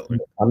bodybuilding.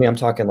 I mean, I'm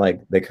talking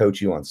like they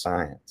coach you on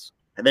science.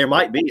 There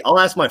might be. I'll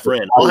ask my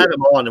friend. I'll have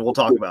him on and we'll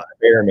talk about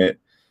it.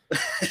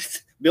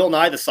 Bill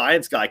Nye, the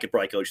science guy, could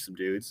probably coach some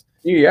dudes.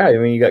 Yeah, I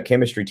mean, you got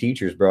chemistry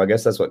teachers, bro. I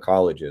guess that's what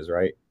college is,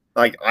 right?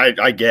 Like,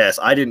 I guess.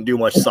 I didn't do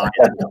much science.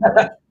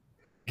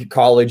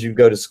 College, you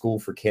go to school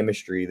for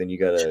chemistry, then you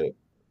got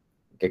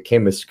a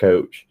chemist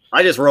coach.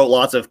 I just wrote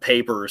lots of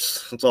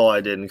papers. That's all I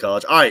did in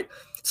college. All right.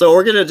 So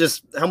we're gonna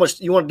how much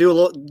you want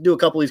to do a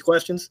couple of these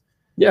questions?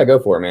 Yeah, go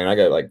for it, man. I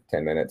got like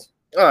 10 minutes.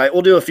 All right,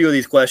 we'll do a few of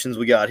these questions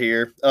we got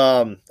here.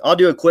 I'll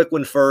do a quick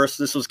one first.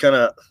 This was kind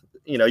of,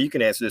 you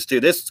can answer this too.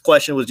 This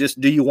question was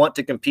just, do you want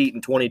to compete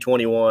in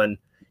 2021?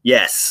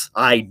 Yes,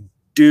 I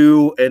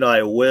do, and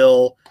I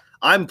will.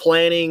 I'm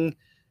planning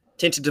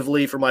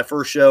tentatively for my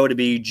first show to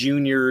be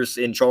juniors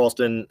in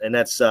Charleston, and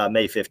that's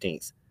May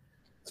 15th.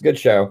 It's a good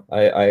show.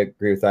 I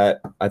agree with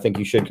that. I think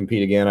you should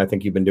compete again. I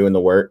think you've been doing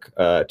the work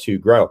to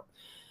grow.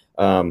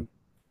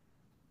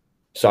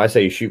 So I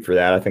say you shoot for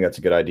that. I think that's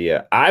a good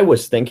idea. I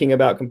was thinking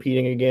about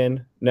competing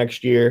again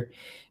next year,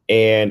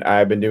 and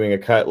I've been doing a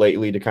cut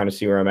lately to kind of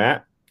see where I'm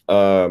at.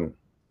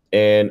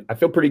 And I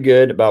feel pretty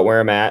good about where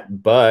I'm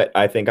at, but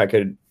I think I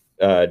could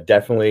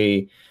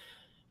definitely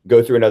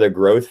go through another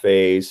growth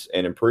phase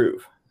and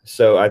improve.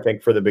 So I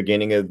think for the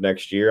beginning of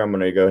next year, I'm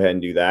going to go ahead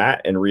and do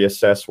that and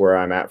reassess where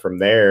I'm at from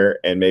there,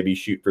 and maybe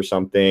shoot for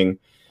something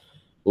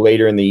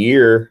later in the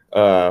year,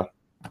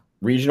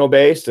 regional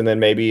based, and then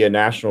maybe a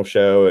national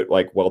show at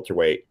like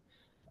welterweight.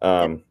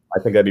 I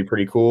think that'd be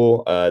pretty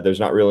cool. There's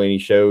not really any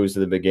shows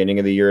at the beginning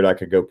of the year that I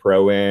could go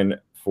pro in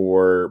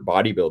for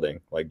bodybuilding.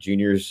 Like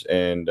juniors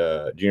and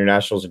junior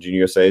nationals and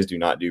junior USAs do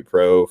not do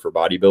pro for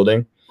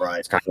bodybuilding. Right.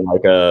 It's kind of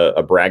like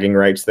a bragging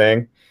rights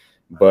thing,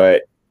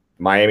 but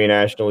Miami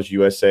Nationals,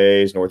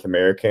 USAs, North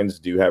Americans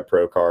do have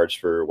pro cards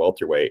for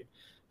welterweight.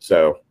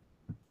 So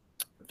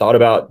thought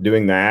about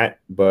doing that,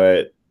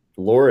 but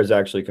Laura is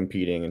actually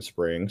competing in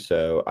spring.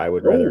 So I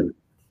would rather,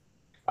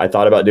 I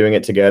thought about doing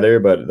it together,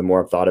 but the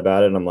more I've thought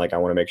about it, I'm like, I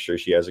want to make sure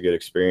she has a good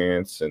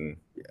experience. And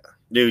yeah,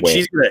 dude,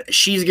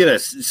 she's gonna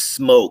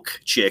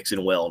smoke chicks in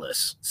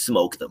wellness,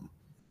 smoke them.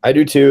 I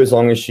do too, as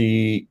long as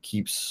she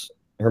keeps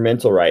her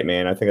mental right,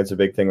 man. I think that's a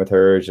big thing with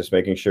her, is just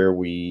making sure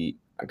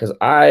because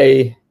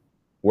I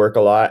work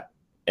a lot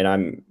and I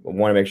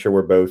want to make sure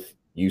we're both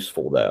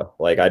useful though.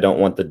 Like, I don't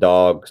want the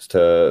dogs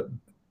to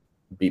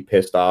be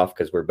pissed off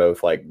because we're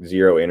both like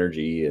zero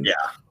energy. And yeah,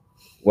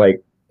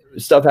 like,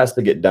 stuff has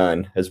to get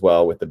done as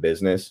well with the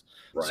business.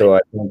 Right. So I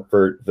think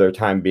for the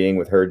time being,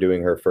 with her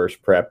doing her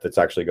first prep, that's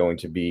actually going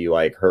to be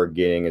like her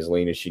getting as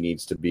lean as she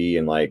needs to be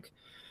and like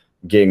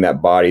getting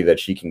that body that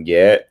she can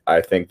get.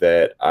 I think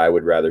that I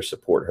would rather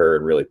support her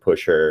and really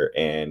push her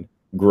and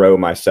grow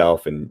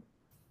myself and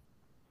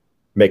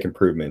make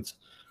improvements.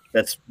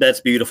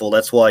 That's beautiful.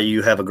 That's why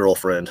you have a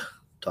girlfriend,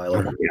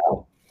 Tyler.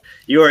 Yeah.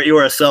 You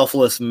are a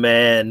selfless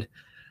man.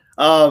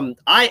 I'm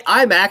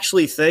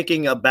actually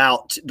thinking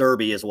about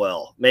Derby as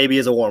well, maybe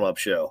as a warm-up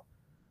show.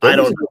 I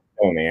don't know.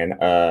 Oh man,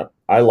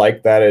 I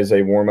like that as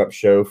a warm-up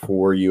show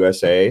for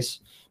USA's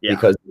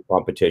because of the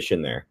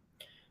competition there.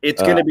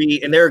 It's going to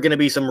be, and there are going to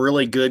be some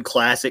really good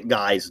classic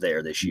guys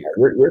there this year.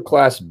 We're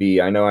Class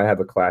B. I know I have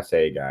a Class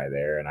A guy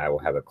there, and I will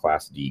have a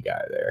Class D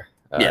guy there.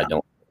 I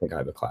don't think I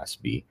have a Class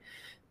B,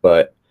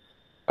 but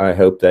I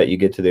hope that you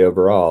get to the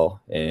overall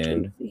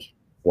and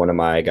one of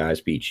my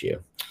guys beats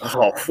you.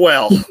 Oh,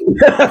 well,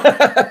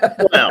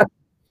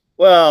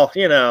 well,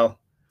 you know.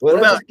 What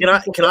about,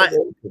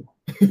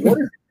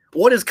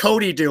 what is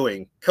Cody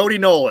doing? Cody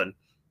Nolan.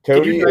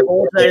 Can you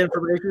divulge that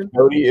information?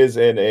 Cody is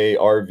in a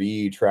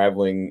RV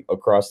traveling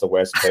across the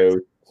West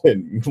Coast,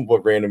 and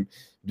what random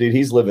dude?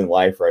 He's living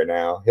life right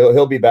now.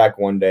 He'll be back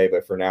one day,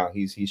 but for now,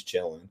 he's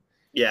chilling.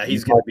 Yeah,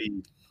 he's gonna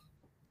be.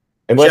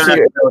 Unless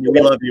we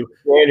love you.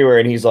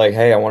 January, and he's like,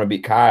 "Hey, I want to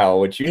beat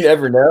Kyle," which you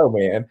never know,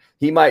 man.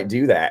 He might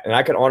do that, and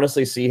I can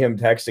honestly see him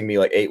texting me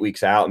like 8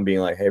 weeks out and being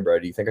like, "Hey, bro,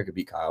 do you think I could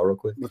beat Kyle real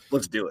quick?"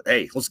 Let's do it.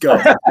 Hey, let's go.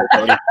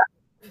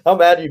 How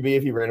mad would you be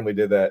if he randomly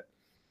did that?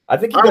 I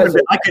think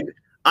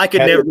I could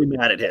never be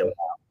mad at him.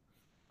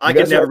 I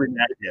could never be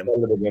mad at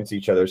him. Against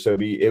each other, so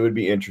it would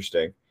be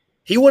interesting.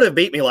 He would have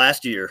beat me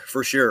last year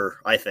for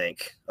sure. I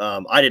think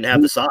I didn't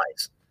have the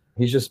size.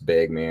 He's just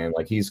big, man.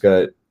 Like he's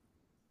got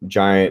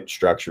giant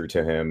structure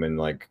to him, and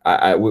like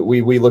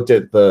we looked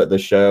at the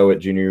show at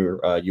Junior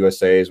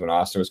USA's when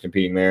Austin was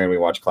competing there, and we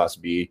watched Class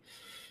B,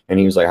 and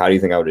he was like, "How do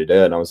you think I would have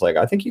done?" And I was like,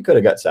 "I think you could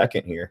have got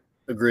second here."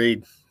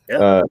 Agreed.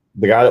 Yeah.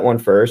 The guy that won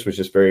first was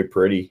just very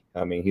pretty.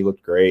 I mean, he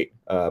looked great,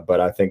 but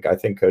I think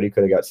Cody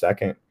could have got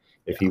second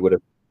if he would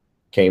have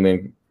came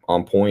in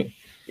on point.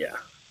 Yeah.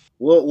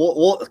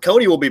 We'll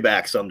Cody will be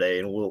back someday,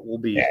 and we'll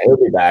be. Yeah, he'll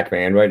be back,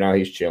 man. Right now,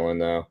 he's chilling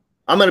though.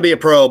 I'm going to be a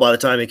pro by the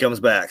time he comes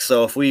back.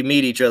 So if we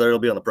meet each other, it'll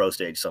be on the pro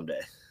stage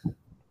someday.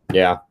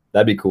 Yeah,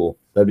 that'd be cool.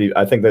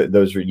 I think that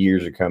those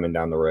years are coming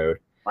down the road.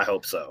 I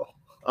hope so.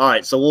 All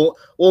right, so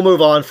we'll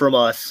move on from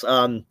us.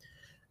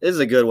 This is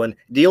a good one.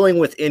 Dealing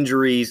with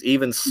injuries,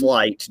 even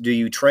slight, do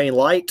you train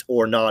light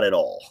or not at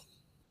all?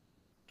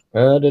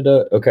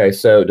 Okay,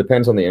 so it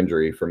depends on the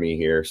injury for me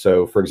here.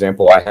 So, for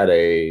example, I had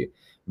a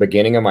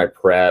beginning of my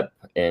prep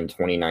in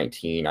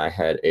 2019. I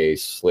had a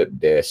slip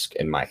disc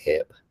in my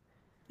hip.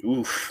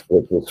 Oof.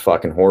 Which was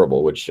fucking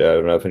horrible, which I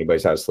don't know if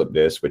anybody's had a slip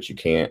disc, but you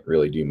can't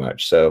really do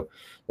much. So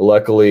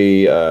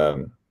luckily,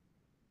 I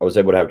was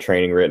able to have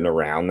training written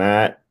around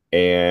that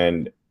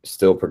and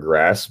still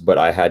progress, but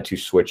I had to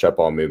switch up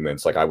all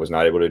movements. Like I was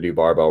not able to do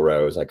barbell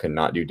rows. I could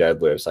not do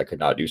deadlifts. I could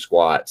not do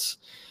squats.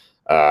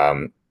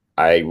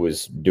 I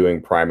was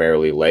doing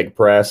primarily leg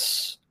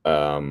press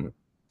and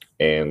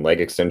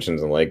leg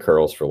extensions and leg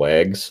curls for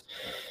legs,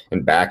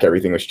 and back,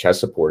 everything was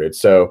chest supported.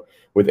 So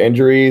with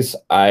injuries,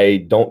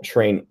 I don't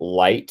train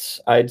light,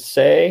 I'd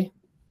say.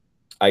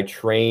 I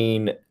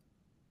train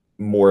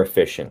more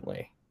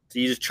efficiently. So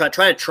you just try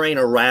to train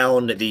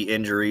around the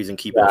injuries and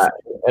keep it.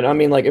 And I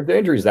mean, like, if the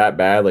injury's that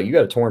bad, like you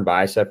got a torn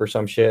bicep or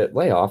some shit,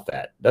 lay off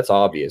that. That's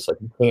obvious. Like,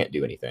 you can't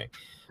do anything.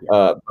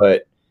 Yeah.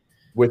 But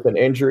with an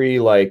injury,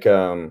 like,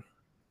 I'm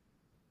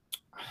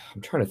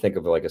trying to think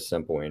of like a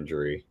simple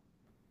injury.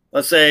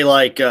 Let's say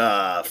like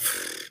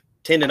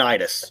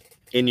tendonitis.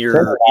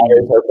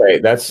 Okay,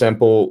 that's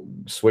simple.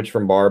 Switch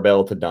from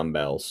barbell to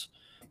dumbbells.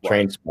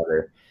 Train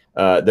smarter.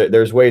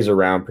 There's ways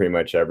around pretty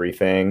much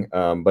everything.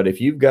 But if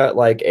you've got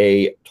like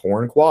a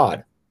torn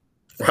quad,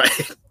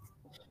 right,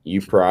 you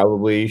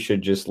probably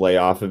should just lay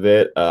off of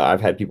it.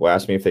 I've had people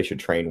ask me if they should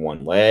train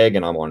one leg,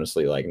 and I'm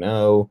honestly like,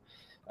 no.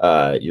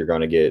 You're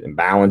going to get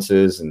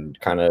imbalances, and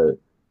kind of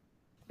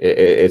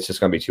it's just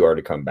going to be too hard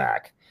to come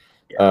back.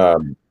 Yeah.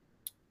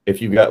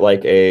 If you've got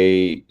like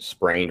a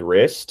sprained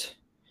wrist,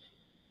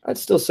 I'd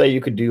still say you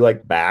could do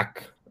like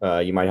back.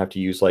 You might have to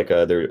use like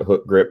their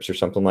hook grips or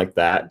something like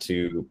that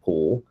to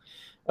pull.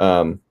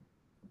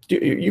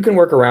 You can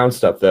work around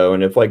stuff though.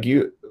 And if like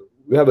you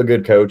have a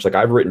good coach, like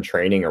I've written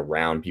training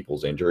around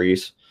people's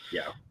injuries.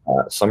 Yeah.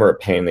 Some are a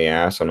pain in the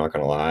ass, I'm not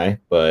going to lie,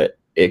 but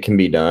it can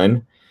be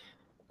done.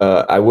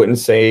 I wouldn't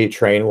say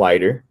train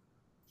lighter.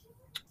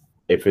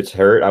 If it's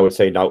hurt, I would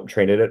say don't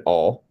train it at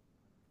all.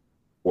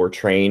 Or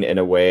train in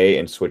a way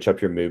and switch up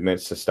your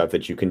movements to stuff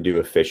that you can do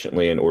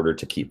efficiently in order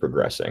to keep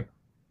progressing.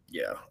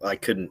 Yeah,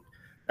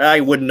 I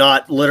would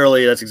not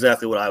literally. That's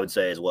exactly what I would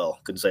say as well.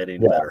 Couldn't say it any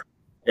better.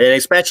 And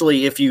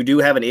especially if you do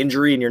have an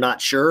injury and you're not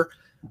sure,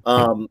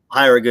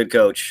 hire a good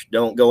coach.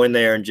 Don't go in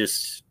there and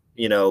just,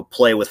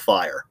 play with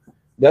fire.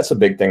 That's a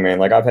big thing, man.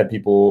 Like I've had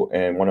people,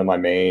 and one of my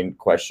main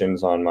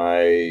questions on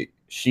my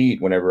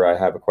sheet whenever I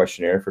have a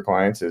questionnaire for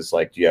clients is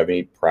like, do you have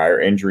any prior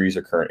injuries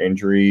or current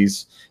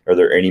injuries? Are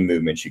there any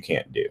movements you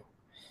can't do?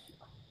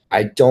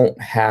 I don't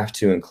have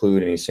to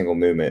include any single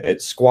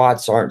movement.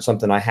 Squats aren't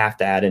something I have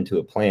to add into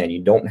a plan.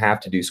 You don't have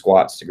to do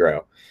squats to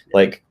grow.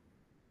 Like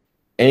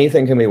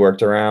anything can be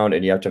worked around,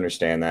 and you have to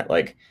understand that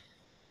like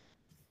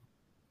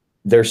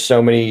there's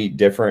so many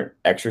different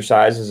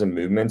exercises and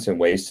movements and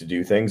ways to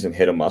do things and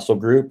hit a muscle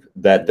group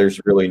that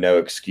there's really no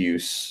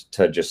excuse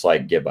to just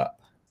like give up.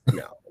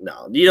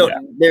 No, you don't. Yeah.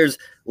 There's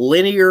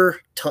linear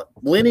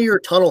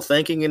tunnel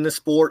thinking in this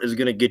sport is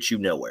going to get you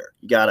nowhere.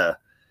 You gotta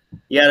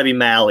be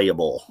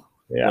malleable.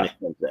 Yeah.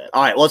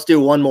 All right, let's do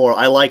one more.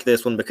 I like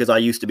this one because I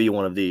used to be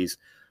one of these.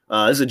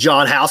 This is a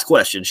John House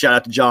question. Shout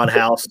out to John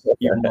House,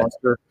 you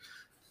monster.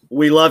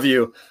 We love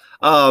you.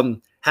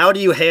 How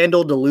do you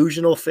handle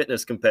delusional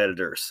fitness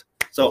competitors?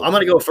 So I'm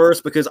going to go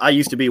first because I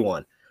used to be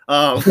one.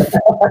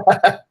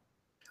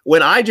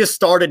 When I just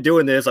started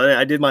doing this,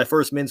 I did my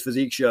first men's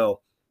physique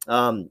show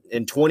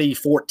in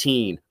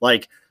 2014.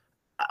 Like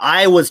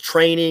I was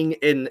training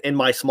in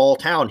my small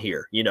town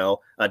here,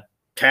 a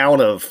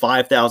town of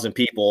 5,000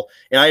 people,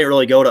 and I didn't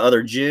really go to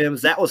other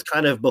gyms. That was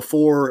kind of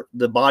before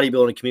the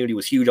bodybuilding community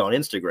was huge on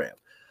Instagram.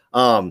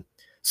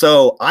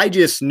 So I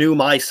just knew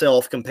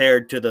myself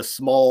compared to the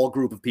small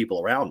group of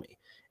people around me,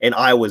 and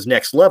I was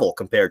next level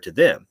compared to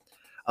them.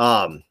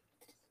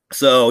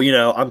 So,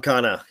 I'm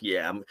kind of,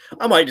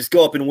 I might just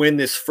go up and win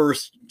this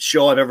first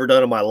show I've ever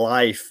done in my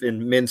life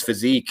in men's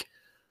physique.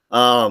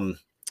 And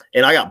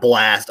I got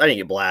blasted. I didn't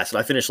get blasted.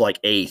 I finished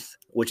like 8th,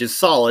 which is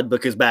solid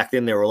because back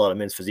then there were a lot of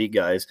men's physique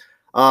guys.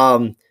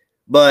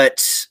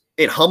 But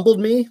it humbled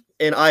me,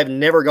 and I've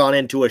never gone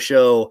into a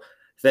show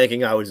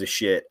thinking I was a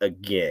shit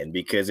again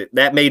because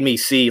that made me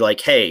see like,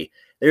 hey,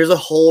 there's a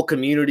whole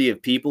community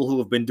of people who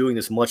have been doing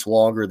this much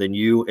longer than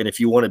you. And if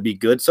you want to be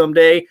good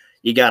someday,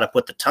 you got to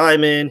put the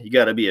time in, you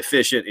got to be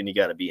efficient, and you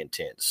got to be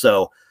intense.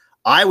 So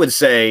I would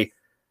say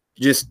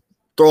just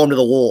throw them to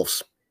the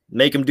wolves,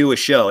 make them do a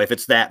show if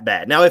it's that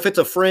bad. Now, if it's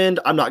a friend,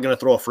 I'm not going to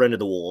throw a friend to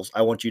the wolves.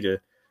 I want you to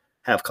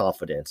have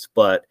confidence.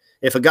 But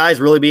if a guy's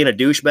really being a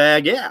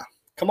douchebag, yeah,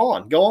 come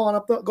on, go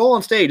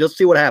on stage. Let's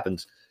see what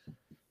happens.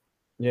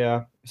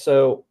 Yeah.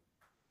 So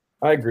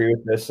I agree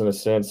with this in a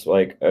sense.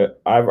 Like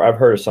I've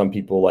heard of some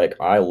people like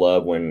I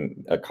love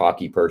when a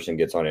cocky person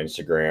gets on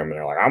Instagram and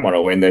they're like, I'm going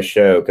to win this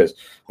show, because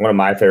one of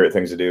my favorite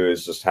things to do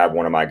is just have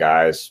one of my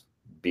guys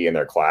be in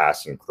their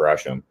class and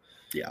crush them.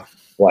 Yeah.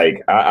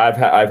 Like I've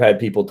had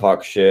people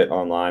talk shit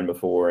online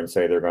before and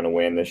say they're going to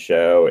win this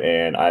show,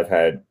 and I've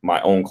had my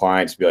own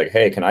clients be like,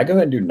 hey, can I go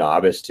ahead and do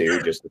novice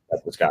too just to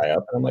set this guy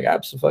up? And I'm like,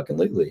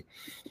 absolutely.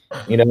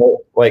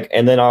 Like,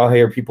 and then I'll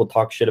hear people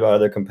talk shit about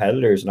other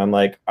competitors, and I'm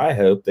like, I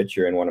hope that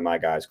you're in one of my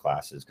guys'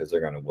 classes because they're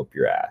going to whoop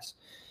your ass.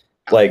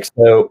 Like,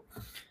 so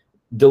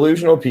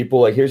delusional people,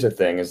 like, here's the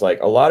thing is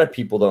like a lot of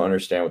people don't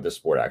understand what this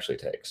sport actually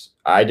takes.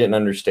 I didn't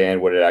understand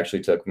what it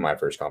actually took in my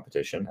first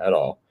competition at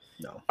all.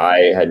 No. I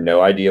had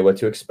no idea what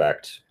to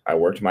expect. I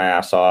worked my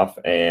ass off,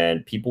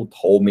 and people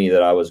told me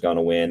that I was going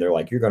to win. They're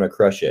like, you're going to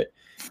crush it.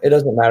 It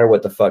doesn't matter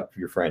what the fuck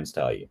your friends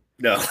tell you.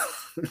 No.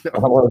 I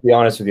want to be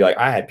honest with you. Like,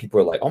 I had people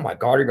who are like, oh my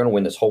God, you're going to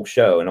win this whole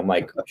show. And I'm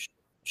like,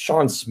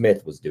 Sean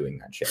Smith was doing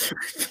that shit.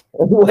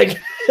 Like,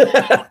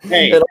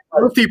 hey,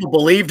 most people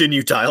believed in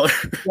you, Tyler.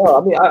 No,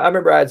 I mean, I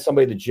remember I had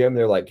somebody at the gym.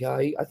 They're like, yeah,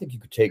 I think you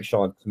could take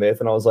Sean Smith.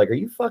 And I was like, are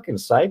you fucking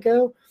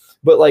psycho?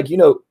 But like,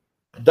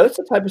 that's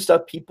the type of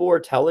stuff people are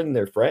telling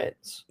their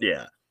friends.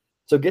 Yeah.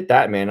 So get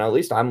that, man. At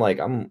least I'm like,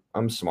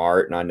 I'm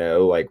smart and I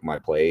know like my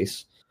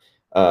place.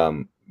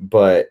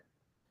 But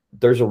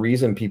there's a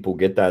reason people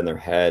get that in their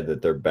head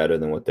that they're better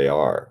than what they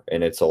are.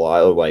 And it's a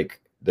lot of like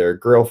their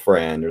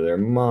girlfriend or their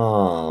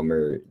mom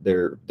or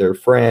their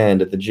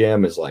friend at the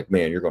gym is like,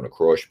 man, you're going to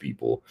crush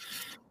people.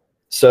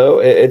 So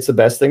it's the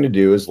best thing to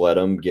do is let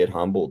them get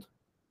humbled.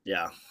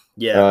 Yeah.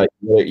 Yeah.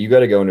 You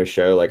got to go into a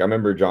show. Like I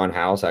remember John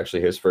House,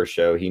 actually his first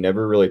show, he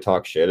never really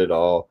talked shit at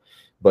all.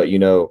 But,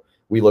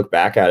 we look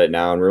back at it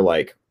now and we're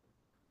like,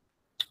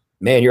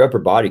 man, your upper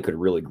body could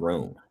have really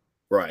grown.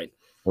 Right.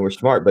 And we're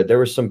smart. But there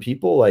were some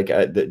people like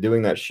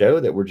doing that show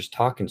that were just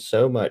talking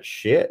so much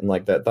shit and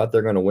like that thought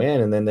they're going to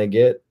win. And then they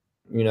get,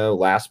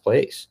 last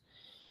place.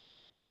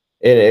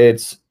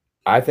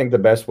 I think the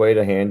best way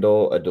to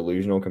handle a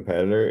delusional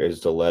competitor is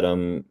to let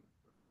them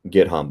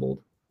get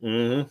humbled.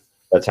 Mm-hmm.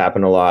 That's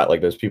happened a lot. Like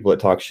those people that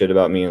talk shit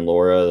about me and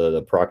Laura,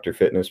 the Proctor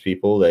Fitness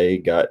people, they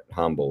got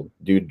humbled.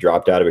 Dude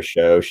dropped out of a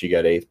show. She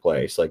got 8th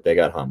place. Like they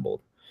got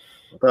humbled.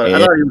 I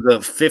thought he was a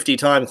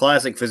 50-time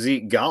classic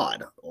physique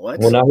god. What?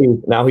 Well,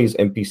 now he's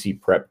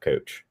NPC prep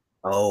coach.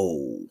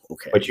 Oh,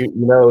 okay. But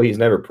he's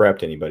never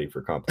prepped anybody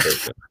for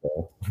competition.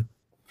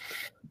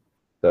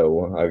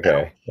 So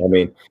okay. I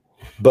mean,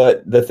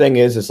 but the thing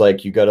is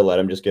like you got to let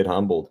them just get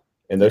humbled.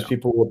 And those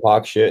people will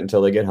talk shit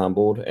until they get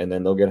humbled, and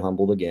then they'll get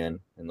humbled again,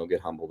 and they'll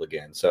get humbled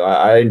again. So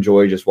I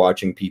enjoy just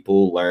watching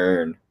people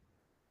learn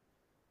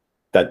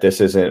that this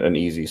isn't an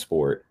easy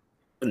sport.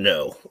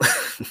 No.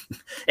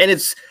 And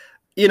it's,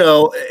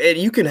 and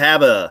you can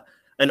have a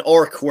an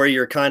arc where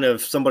you're kind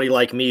of somebody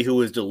like me who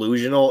is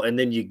delusional, and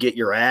then you get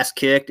your ass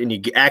kicked and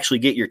you actually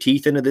get your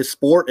teeth into this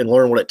sport and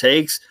learn what it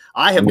takes.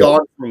 I have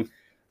gone from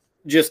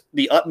just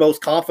the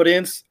utmost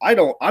confidence.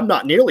 I'm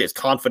not nearly as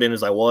confident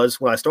as I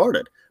was when I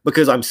started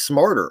because I'm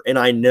smarter and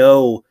I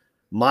know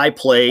my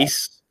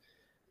place.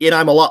 And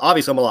I'm a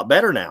lot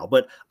better now,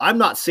 but I'm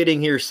not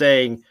sitting here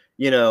saying,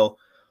 oh,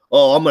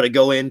 I'm going to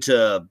go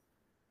into,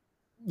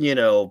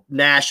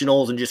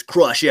 nationals and just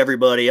crush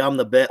everybody. I'm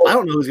the best. I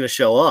don't know who's going to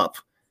show up.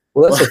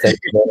 Well, that's the thing.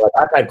 Like,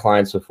 I've had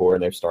clients before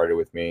and they've started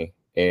with me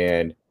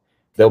and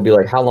they'll be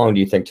like, how long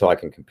do you think till I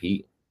can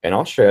compete? And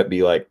I'll straight up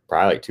be like,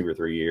 probably like 2 or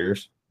 3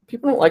 years.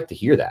 People don't like to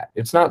hear that.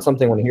 It's not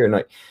something I want to hear. And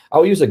like,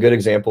 I'll use a good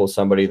example of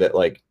somebody that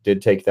like did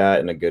take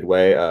that in a good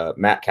way.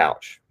 Matt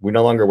Couch. We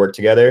no longer work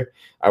together.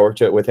 I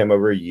worked with him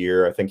over a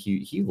year. I think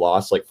he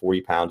lost like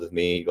 40 pounds with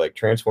me, like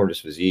transformed his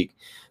physique.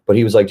 But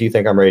he was like, do you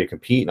think I'm ready to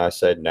compete? And I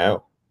said,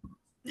 no.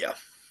 Yeah.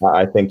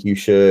 I think you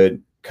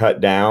should cut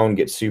down,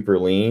 get super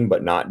lean,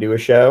 but not do a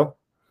show.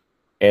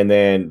 And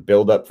then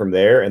build up from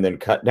there and then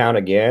cut down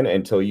again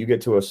until you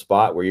get to a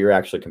spot where you're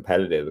actually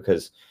competitive.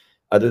 Because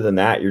other than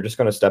that, you're just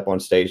going to step on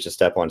stage to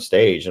step on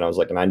stage. And I was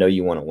like, and I know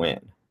you want to win.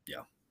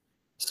 Yeah.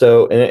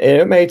 So, and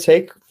it may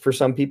take for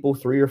some people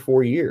 3 or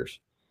 4 years.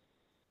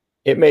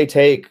 It may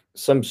take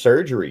some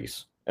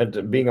surgeries.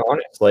 And being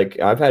honest, like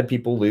I've had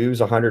people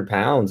lose 100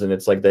 pounds and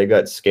it's like they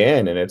got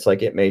skin and it's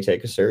like, it may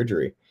take a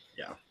surgery.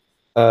 Yeah.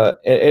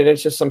 And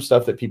it's just some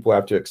stuff that people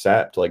have to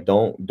accept. Like,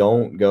 don't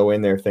go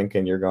in there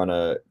thinking you're going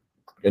to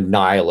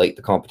annihilate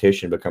the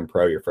competition, become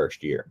pro your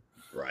first year.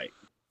 Right.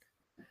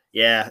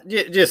 Yeah.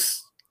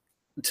 Just,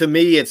 to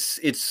me, it's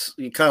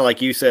kind of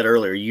like you said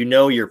earlier,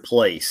 your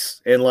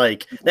place. And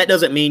like, that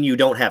doesn't mean you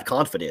don't have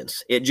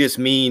confidence. It just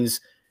means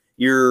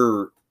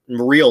you're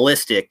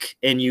realistic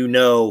and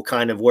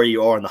kind of where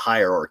you are in the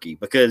hierarchy.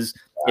 Because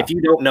if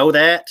you don't know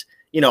that,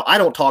 I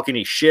don't talk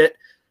any shit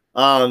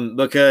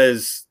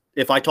because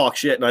if I talk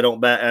shit and I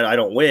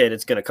don't win,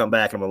 it's going to come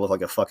back and I'm going to look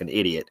like a fucking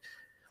idiot.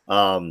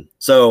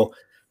 So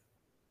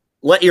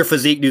let your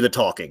physique do the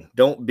talking.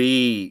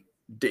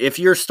 If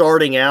you're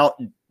starting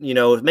out,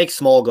 make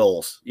small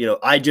goals.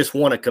 I just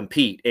want to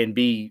compete and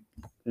be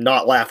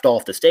not laughed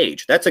off the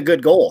stage. That's a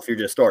good goal if you're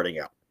just starting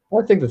out.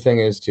 I think the thing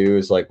is too,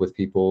 is like with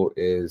people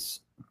is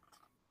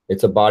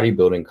it's a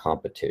bodybuilding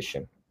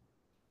competition.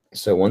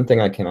 So one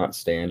thing I cannot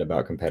stand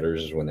about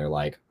competitors is when they're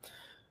like,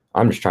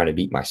 I'm just trying to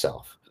beat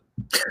myself.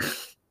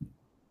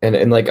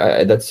 and like,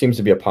 that seems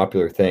to be a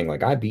popular thing.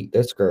 Like, I beat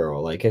this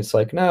girl. Like, it's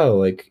like, no,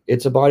 like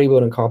it's a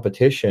bodybuilding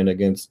competition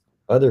against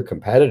other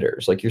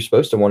competitors. Like, you're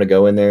supposed to want to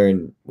go in there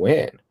and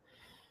win.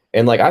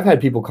 And like, I've had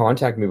people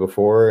contact me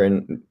before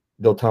and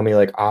they'll tell me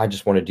like, I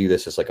just want to do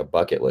this as like a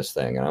bucket list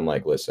thing. And I'm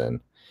like,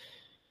 listen,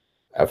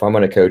 if I'm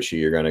going to coach you,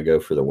 you're going to go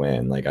for the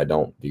win. Like, I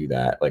don't do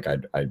that. Like,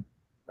 I'd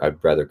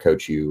rather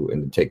coach you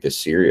and take this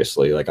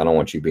seriously. Like, I don't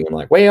want you being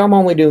like, wait, I'm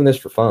only doing this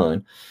for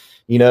fun.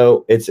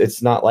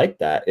 It's not like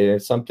that.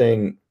 It's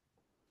something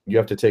you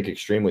have to take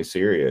extremely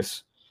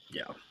serious.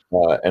 Yeah.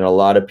 And a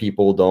lot of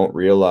people don't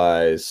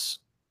realize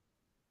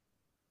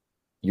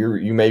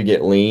you may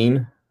get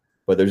lean,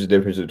 but there's a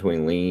difference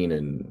between lean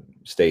and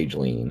stage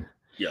lean.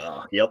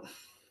 Yeah. Yep.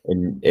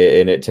 And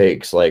it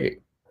takes like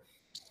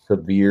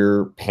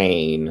severe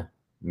pain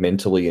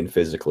mentally and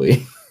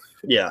physically.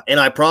 Yeah. And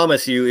I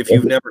promise you, if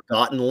you've never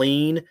gotten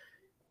lean,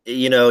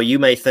 you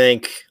may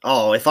think,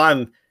 oh, if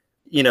I'm,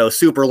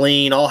 super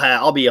lean,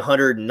 I'll be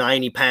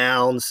 190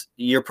 pounds.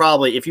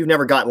 If you've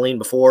never gotten lean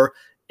before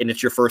and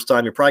it's your first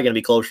time, you're probably going to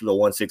be closer to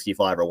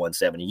 165 or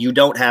 170. You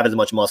don't have as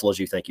much muscle as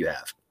you think you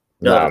have.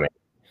 No, man.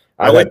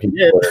 I've had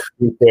people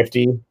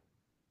 250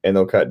 and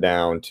they'll cut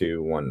down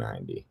to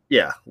 190.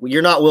 Yeah.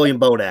 You're not William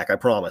Bonac. I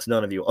promise.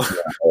 None of you are.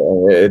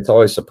 Yeah, it's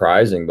always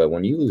surprising, but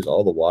when you lose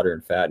all the water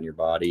and fat in your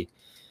body,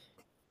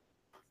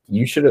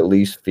 you should at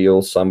least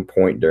feel some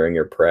point during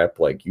your prep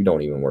like you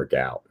don't even work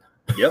out.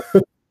 Yep.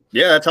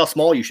 Yeah, that's how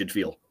small you should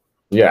feel.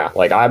 Yeah,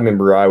 like I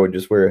remember I would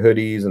just wear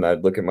hoodies and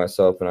I'd look at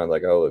myself and I'd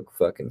like, oh, look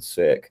fucking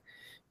sick.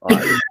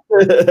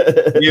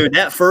 Dude,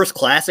 that first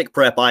classic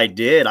prep I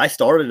did, I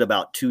started at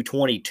about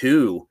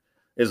 222.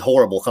 Is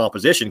horrible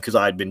composition because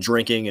I'd been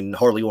drinking and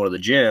hardly going to the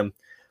gym.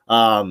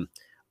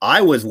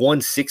 I was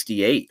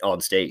 168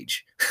 on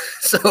stage.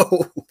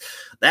 So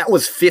that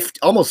was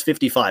almost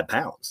 55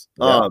 pounds.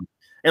 Yeah.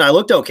 And I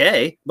looked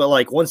okay, but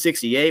like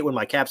 168 when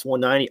my cap's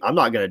 190, I'm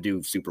not going to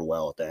do super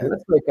well at that.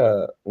 That's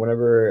like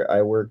whenever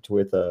I worked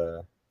with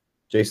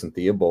Jason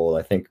Theobald,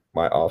 I think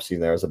my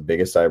offseason there was the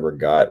biggest I ever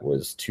got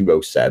was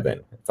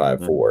 207,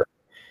 5'4".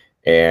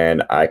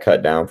 And I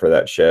cut down for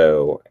that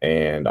show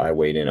and I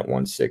weighed in at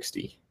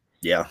 160.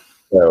 Yeah.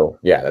 So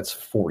yeah, that's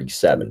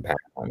 47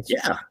 pounds.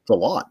 Yeah, it's a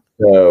lot.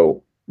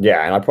 So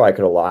yeah, and I probably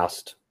could have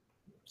lost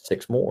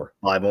 5 more.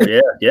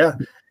 Yeah.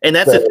 And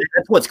that's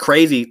what's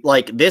crazy.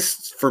 Like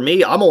this for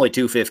me, I'm only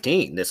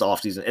 215 this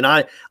offseason. And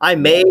I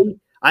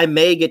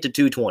may get to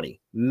 220,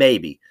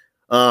 maybe.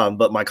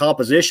 But my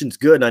composition's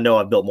good and I know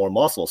I've built more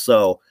muscle.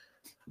 So,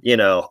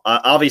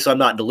 obviously I'm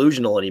not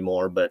delusional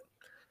anymore, but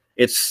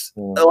it's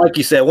like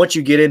you said, once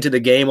you get into the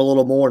game a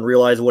little more and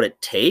realize what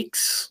it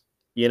takes,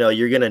 you know,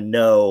 you're going to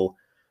know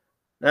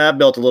I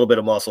built a little bit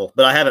of muscle,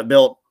 but I haven't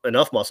built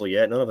enough muscle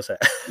yet. None of us have.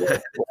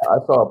 I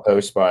saw a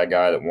post by a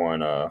guy that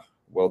won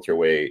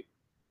welterweight,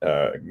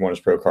 won his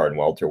pro card in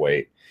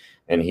welterweight.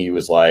 And he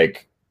was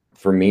like,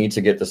 for me to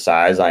get the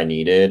size I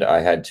needed, I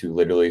had to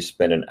literally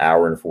spend an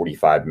hour and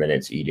 45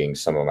 minutes eating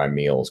some of my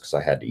meals because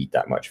I had to eat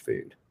that much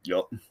food.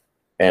 Yep.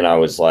 And I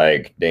was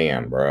like,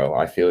 damn, bro,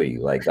 I feel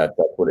you. Like that's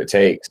what it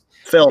takes.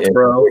 Felt,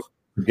 bro.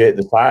 To get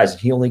the size.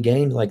 He only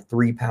gained like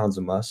 3 pounds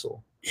of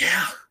muscle.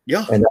 Yeah.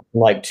 Yeah. And that's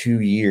like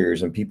 2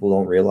 years. And people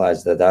don't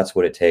realize that that's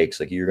what it takes.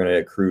 Like you're going to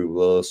accrue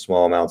little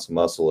small amounts of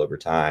muscle over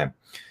time.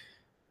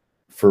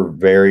 For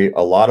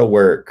a lot of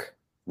work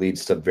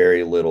leads to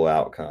very little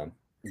outcome.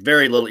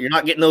 Very little. You're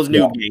not getting those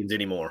noob gains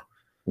anymore.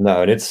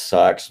 No, and it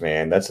sucks,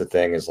 man. That's the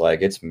thing is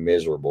like it's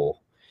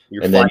miserable.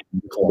 You're and then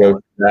you go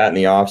through that in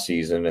the off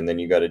season, and then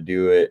you got to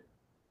do it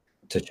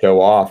to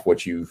show off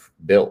what you've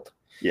built.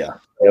 Yeah.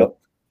 So,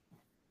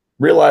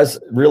 realize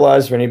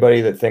for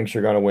anybody that thinks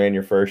you're going to win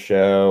your first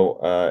show,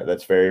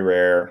 that's very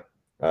rare.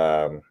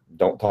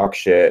 Don't talk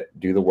shit.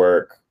 Do the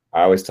work.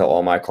 I always tell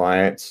all my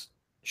clients,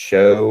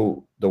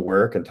 show the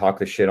work and talk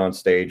the shit on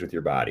stage with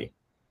your body.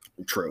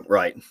 True.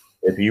 Right.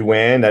 If you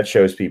win, that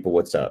shows people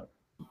what's up.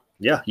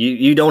 Yeah.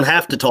 You don't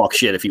have to talk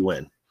shit if you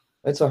win.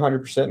 That's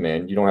 100%,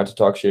 man. You don't have to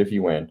talk shit if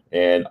you win.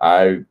 And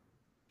I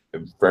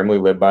firmly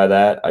live by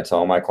that. I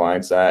tell my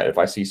clients that if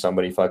I see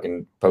somebody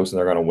fucking posting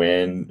they're going to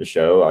win the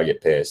show, I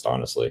get pissed,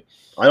 honestly.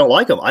 I don't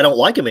like them. I don't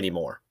like them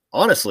anymore.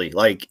 Honestly,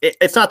 like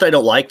it's not that I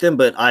don't like them,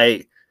 but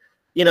I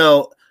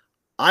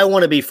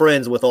want to be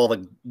friends with all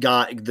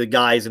the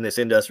guys in this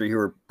industry who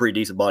are pretty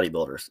decent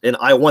bodybuilders. And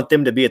I want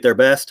them to be at their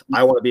best.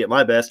 I want to be at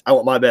my best. I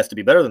want my best to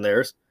be better than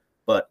theirs,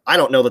 but I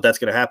don't know that that's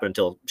going to happen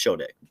until show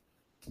day.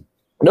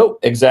 Nope,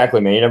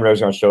 exactly, man. You never know who's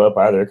going to show up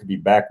either. It could be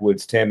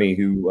Backwoods Timmy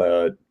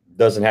who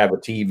doesn't have a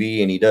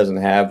TV and he doesn't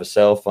have a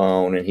cell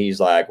phone. And he's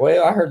like,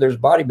 well, I heard there's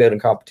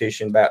bodybuilding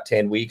competition about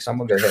 10 weeks. I'm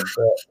going to go ahead and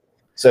play.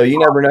 So you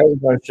never know who's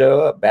going to show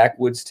up.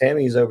 Backwoods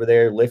Timmy's over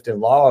there lifting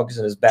logs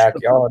in his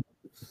backyard.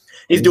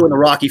 He's doing the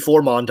Rocky IV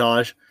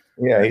montage.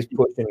 Yeah, he's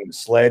pushing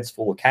sleds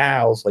full of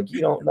cows. Like, you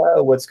don't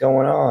know what's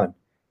going on.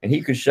 And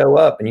he could show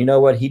up. And you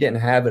know what? He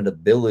didn't have an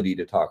ability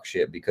to talk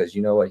shit because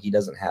you know what? He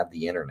doesn't have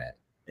the internet.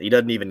 He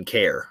doesn't even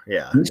care.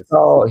 Yeah.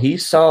 He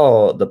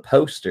saw the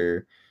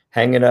poster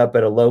hanging up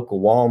at a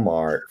local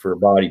Walmart for a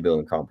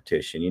bodybuilding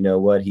competition. You know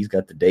what? He's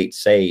got the date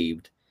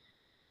saved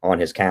on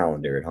his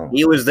calendar at home.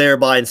 He was there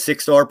buying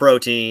 6-star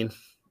protein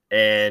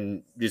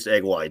and just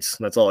egg whites.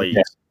 That's all he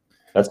eats.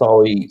 That's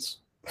all he eats.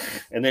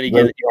 And then you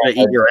got to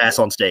eat your ass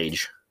on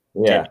stage.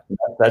 Yeah,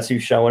 that's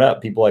who's showing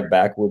up. People like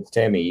Backwoods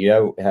Timmy.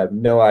 You have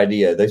no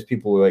idea. Those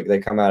people, like, they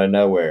come out of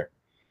nowhere.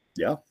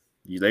 Yeah,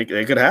 they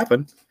could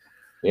happen.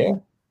 Yeah.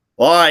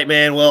 All right,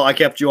 man. Well, I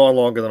kept you on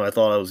longer than I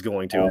thought I was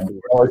going to. I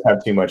always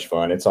have too much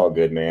fun. It's all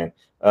good, man.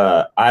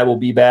 I will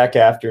be back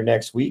after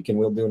next week, and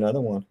we'll do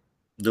another one.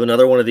 Do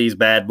another one of these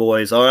bad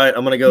boys. All right,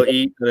 I'm going to go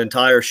eat an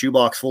entire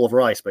shoebox full of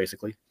rice,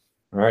 basically.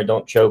 All right,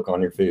 don't choke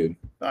on your food.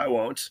 I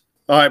won't.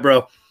 All right,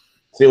 bro.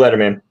 See you later,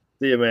 man.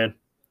 See you, man.